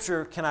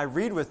Scripture can I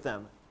read with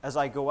them as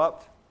I go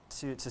up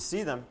to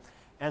see them?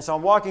 And so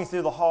I'm walking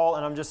through the hall,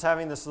 and I'm just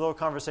having this little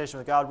conversation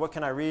with God. What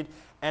can I read?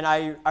 And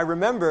I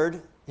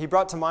remembered, He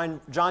brought to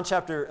mind John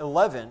chapter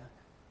 11,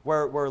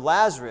 where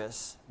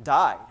Lazarus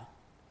died.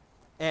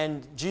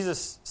 And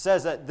Jesus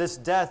says that this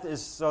death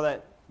is so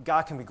that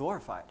God can be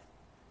glorified.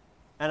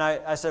 And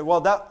I said,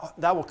 well,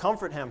 that will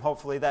comfort him,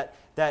 hopefully, that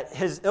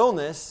his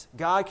illness,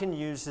 God can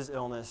use his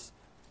illness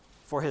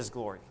for His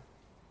glory.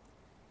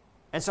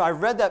 And so I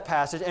read that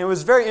passage, and it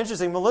was very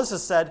interesting. Melissa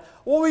said,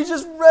 well, we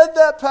just read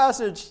that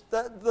passage,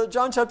 the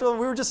John chapter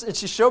 11. And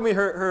she showed me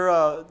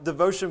her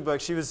devotion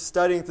book. She was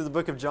studying through the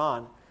book of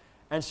John.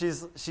 And she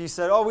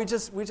said, oh, we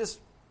just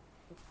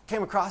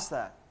came across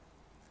that.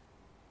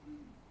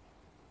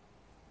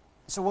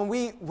 So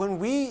when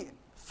we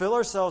fill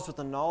ourselves with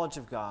the knowledge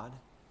of God,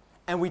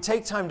 and we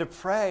take time to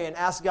pray and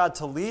ask God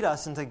to lead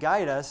us and to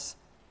guide us,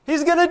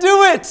 He's going to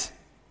do it.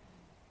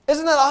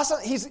 Isn't that awesome?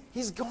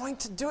 He's going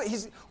to do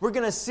it. We're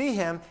going to see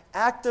Him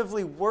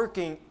actively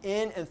working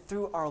in and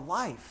through our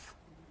life.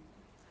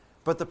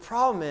 But the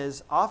problem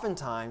is,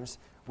 oftentimes,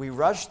 we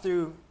rush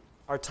through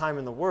our time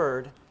in the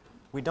Word.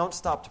 We don't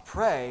stop to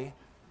pray.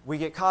 We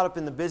get caught up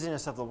in the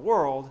busyness of the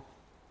world,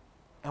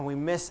 and we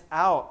miss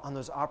out on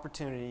those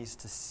opportunities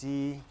to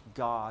see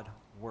God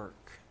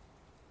work.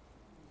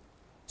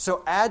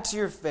 So add to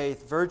your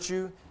faith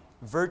virtue,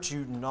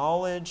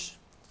 knowledge.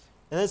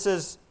 And then it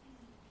says,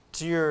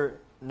 to your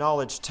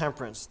knowledge,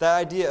 temperance. That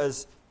idea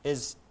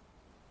is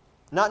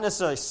not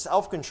necessarily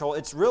self-control.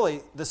 It's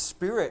really the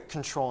Spirit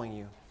controlling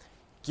you.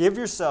 Give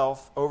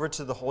yourself over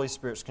to the Holy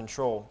Spirit's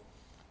control.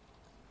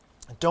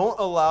 Don't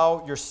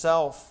allow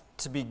yourself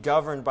to be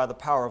governed by the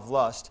power of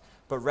lust,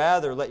 but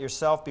rather let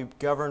yourself be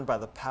governed by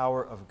the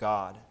power of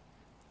God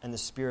and the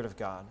Spirit of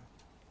God.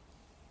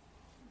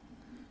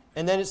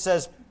 And then it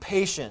says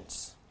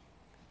patience.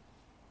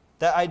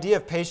 That idea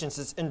of patience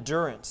is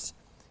endurance.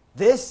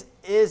 This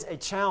is a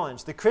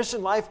challenge. The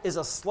Christian life is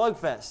a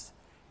slugfest.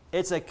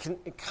 It's a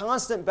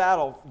constant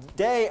battle,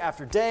 day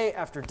after day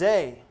after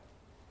day.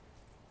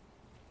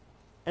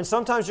 And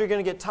sometimes you're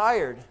going to get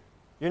tired.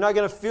 You're not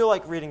going to feel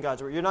like reading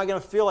God's Word. You're not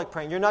going to feel like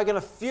praying. You're not going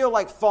to feel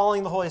like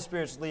following the Holy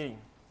Spirit's leading.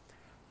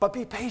 But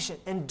be patient.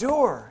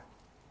 Endure.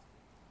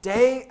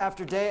 Day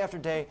after day after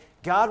day,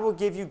 God will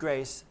give you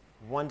grace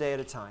one day at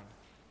a time.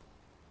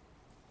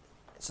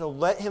 So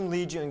let Him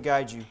lead you and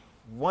guide you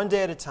one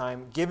day at a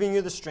time, giving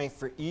you the strength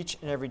for each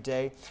and every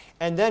day.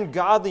 And then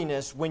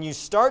godliness, when you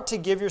start to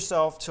give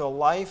yourself to a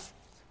life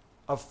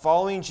of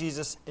following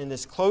Jesus in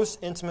this close,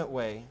 intimate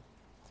way,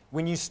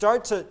 when you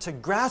start to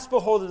grasp a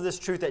hold of this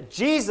truth that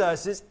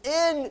Jesus is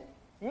in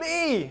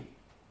me,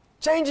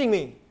 changing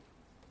me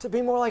to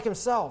be more like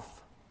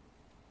Himself.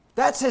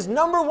 That's His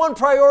number one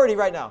priority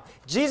right now.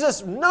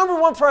 Jesus' number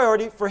one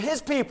priority for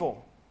His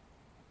people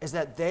is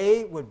that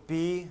they would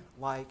be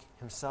like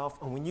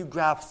Himself. And when you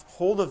grasp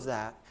hold of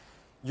that,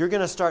 you're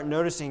going to start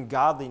noticing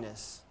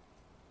godliness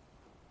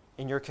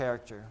in your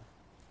character.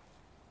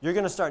 You're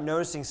going to start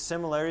noticing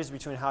similarities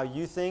between how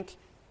you think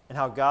and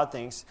how God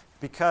thinks,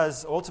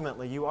 because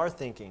ultimately you are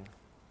thinking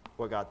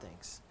what God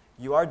thinks.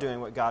 You are doing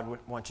what God would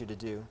want you to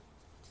do.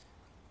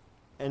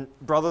 And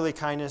brotherly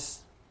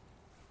kindness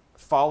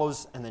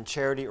follows, and then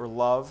charity or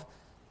love.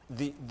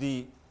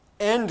 The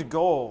end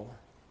goal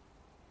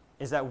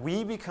is that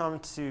we become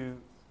to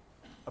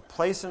a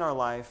place in our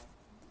life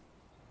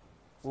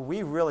where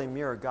we really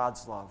mirror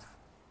God's love.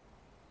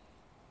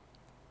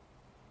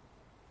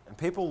 And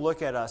people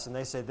look at us and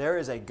they say, there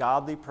is a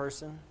godly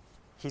person.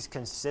 He's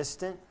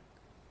consistent.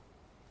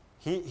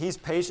 He's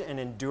patient and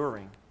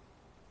enduring.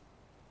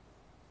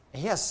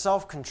 And he has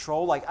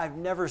self-control like I've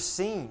never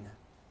seen.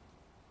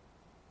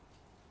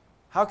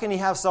 How can he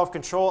have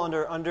self-control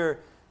under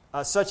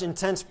such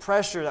intense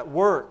pressure at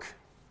work?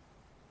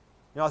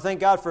 I thank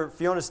God for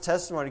Fiona's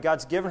testimony.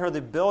 God's given her the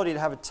ability to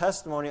have a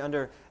testimony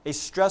under a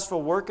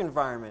stressful work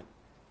environment,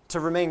 to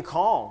remain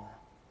calm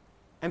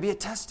and be a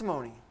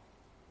testimony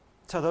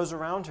to those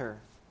around her.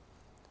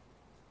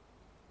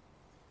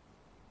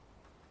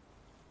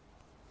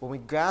 When we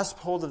grasp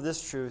hold of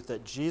this truth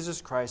that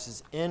Jesus Christ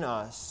is in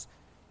us,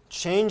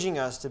 changing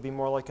us to be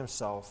more like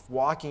Himself,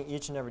 walking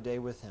each and every day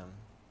with Him.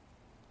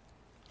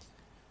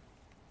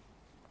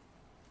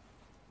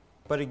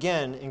 But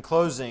again, in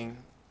closing,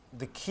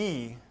 the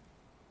key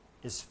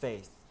is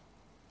faith.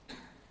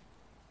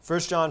 1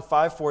 John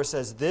 5:4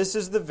 says, "This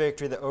is the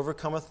victory that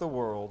overcometh the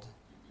world,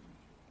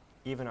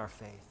 even our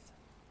faith."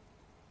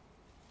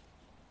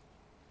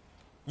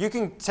 You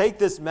can take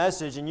this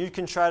message and you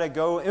can try to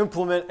go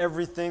implement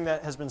everything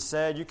that has been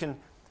said. You can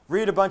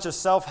read a bunch of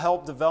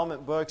self-help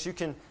development books. You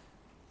can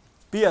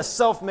be a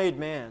self-made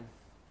man.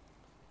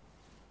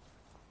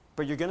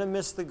 But you're going to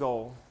miss the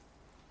goal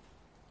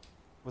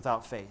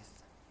without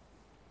faith,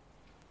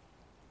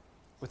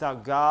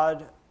 without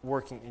God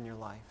working in your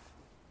life.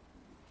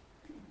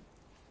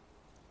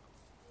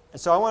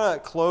 And so I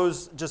want to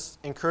close, just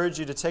encourage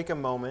you to take a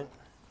moment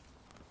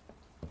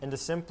and to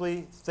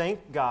simply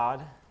thank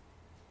God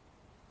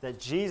that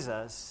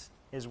Jesus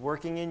is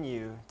working in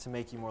you to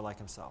make you more like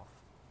Himself.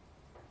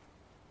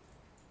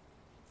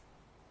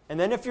 And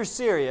then if you're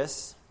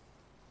serious,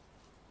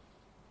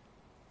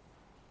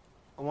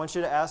 I want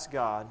you to ask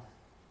God,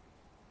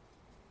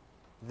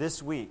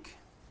 this week,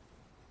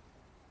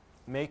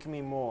 make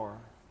me more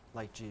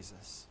like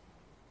Jesus.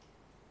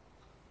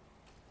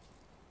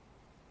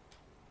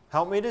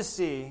 Help me to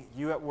see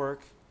you at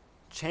work,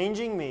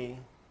 changing me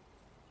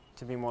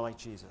to be more like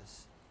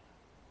Jesus.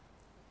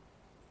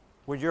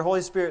 Would your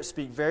Holy Spirit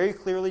speak very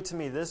clearly to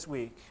me this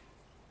week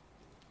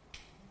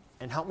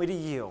and help me to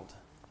yield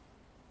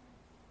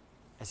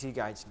as He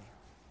guides me.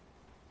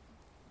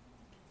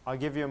 I'll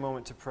give you a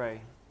moment to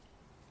pray.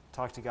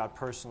 Talk to God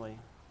personally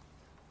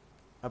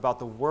about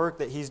the work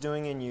that He's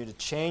doing in you to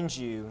change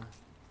you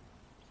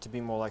to be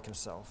more like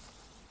Himself.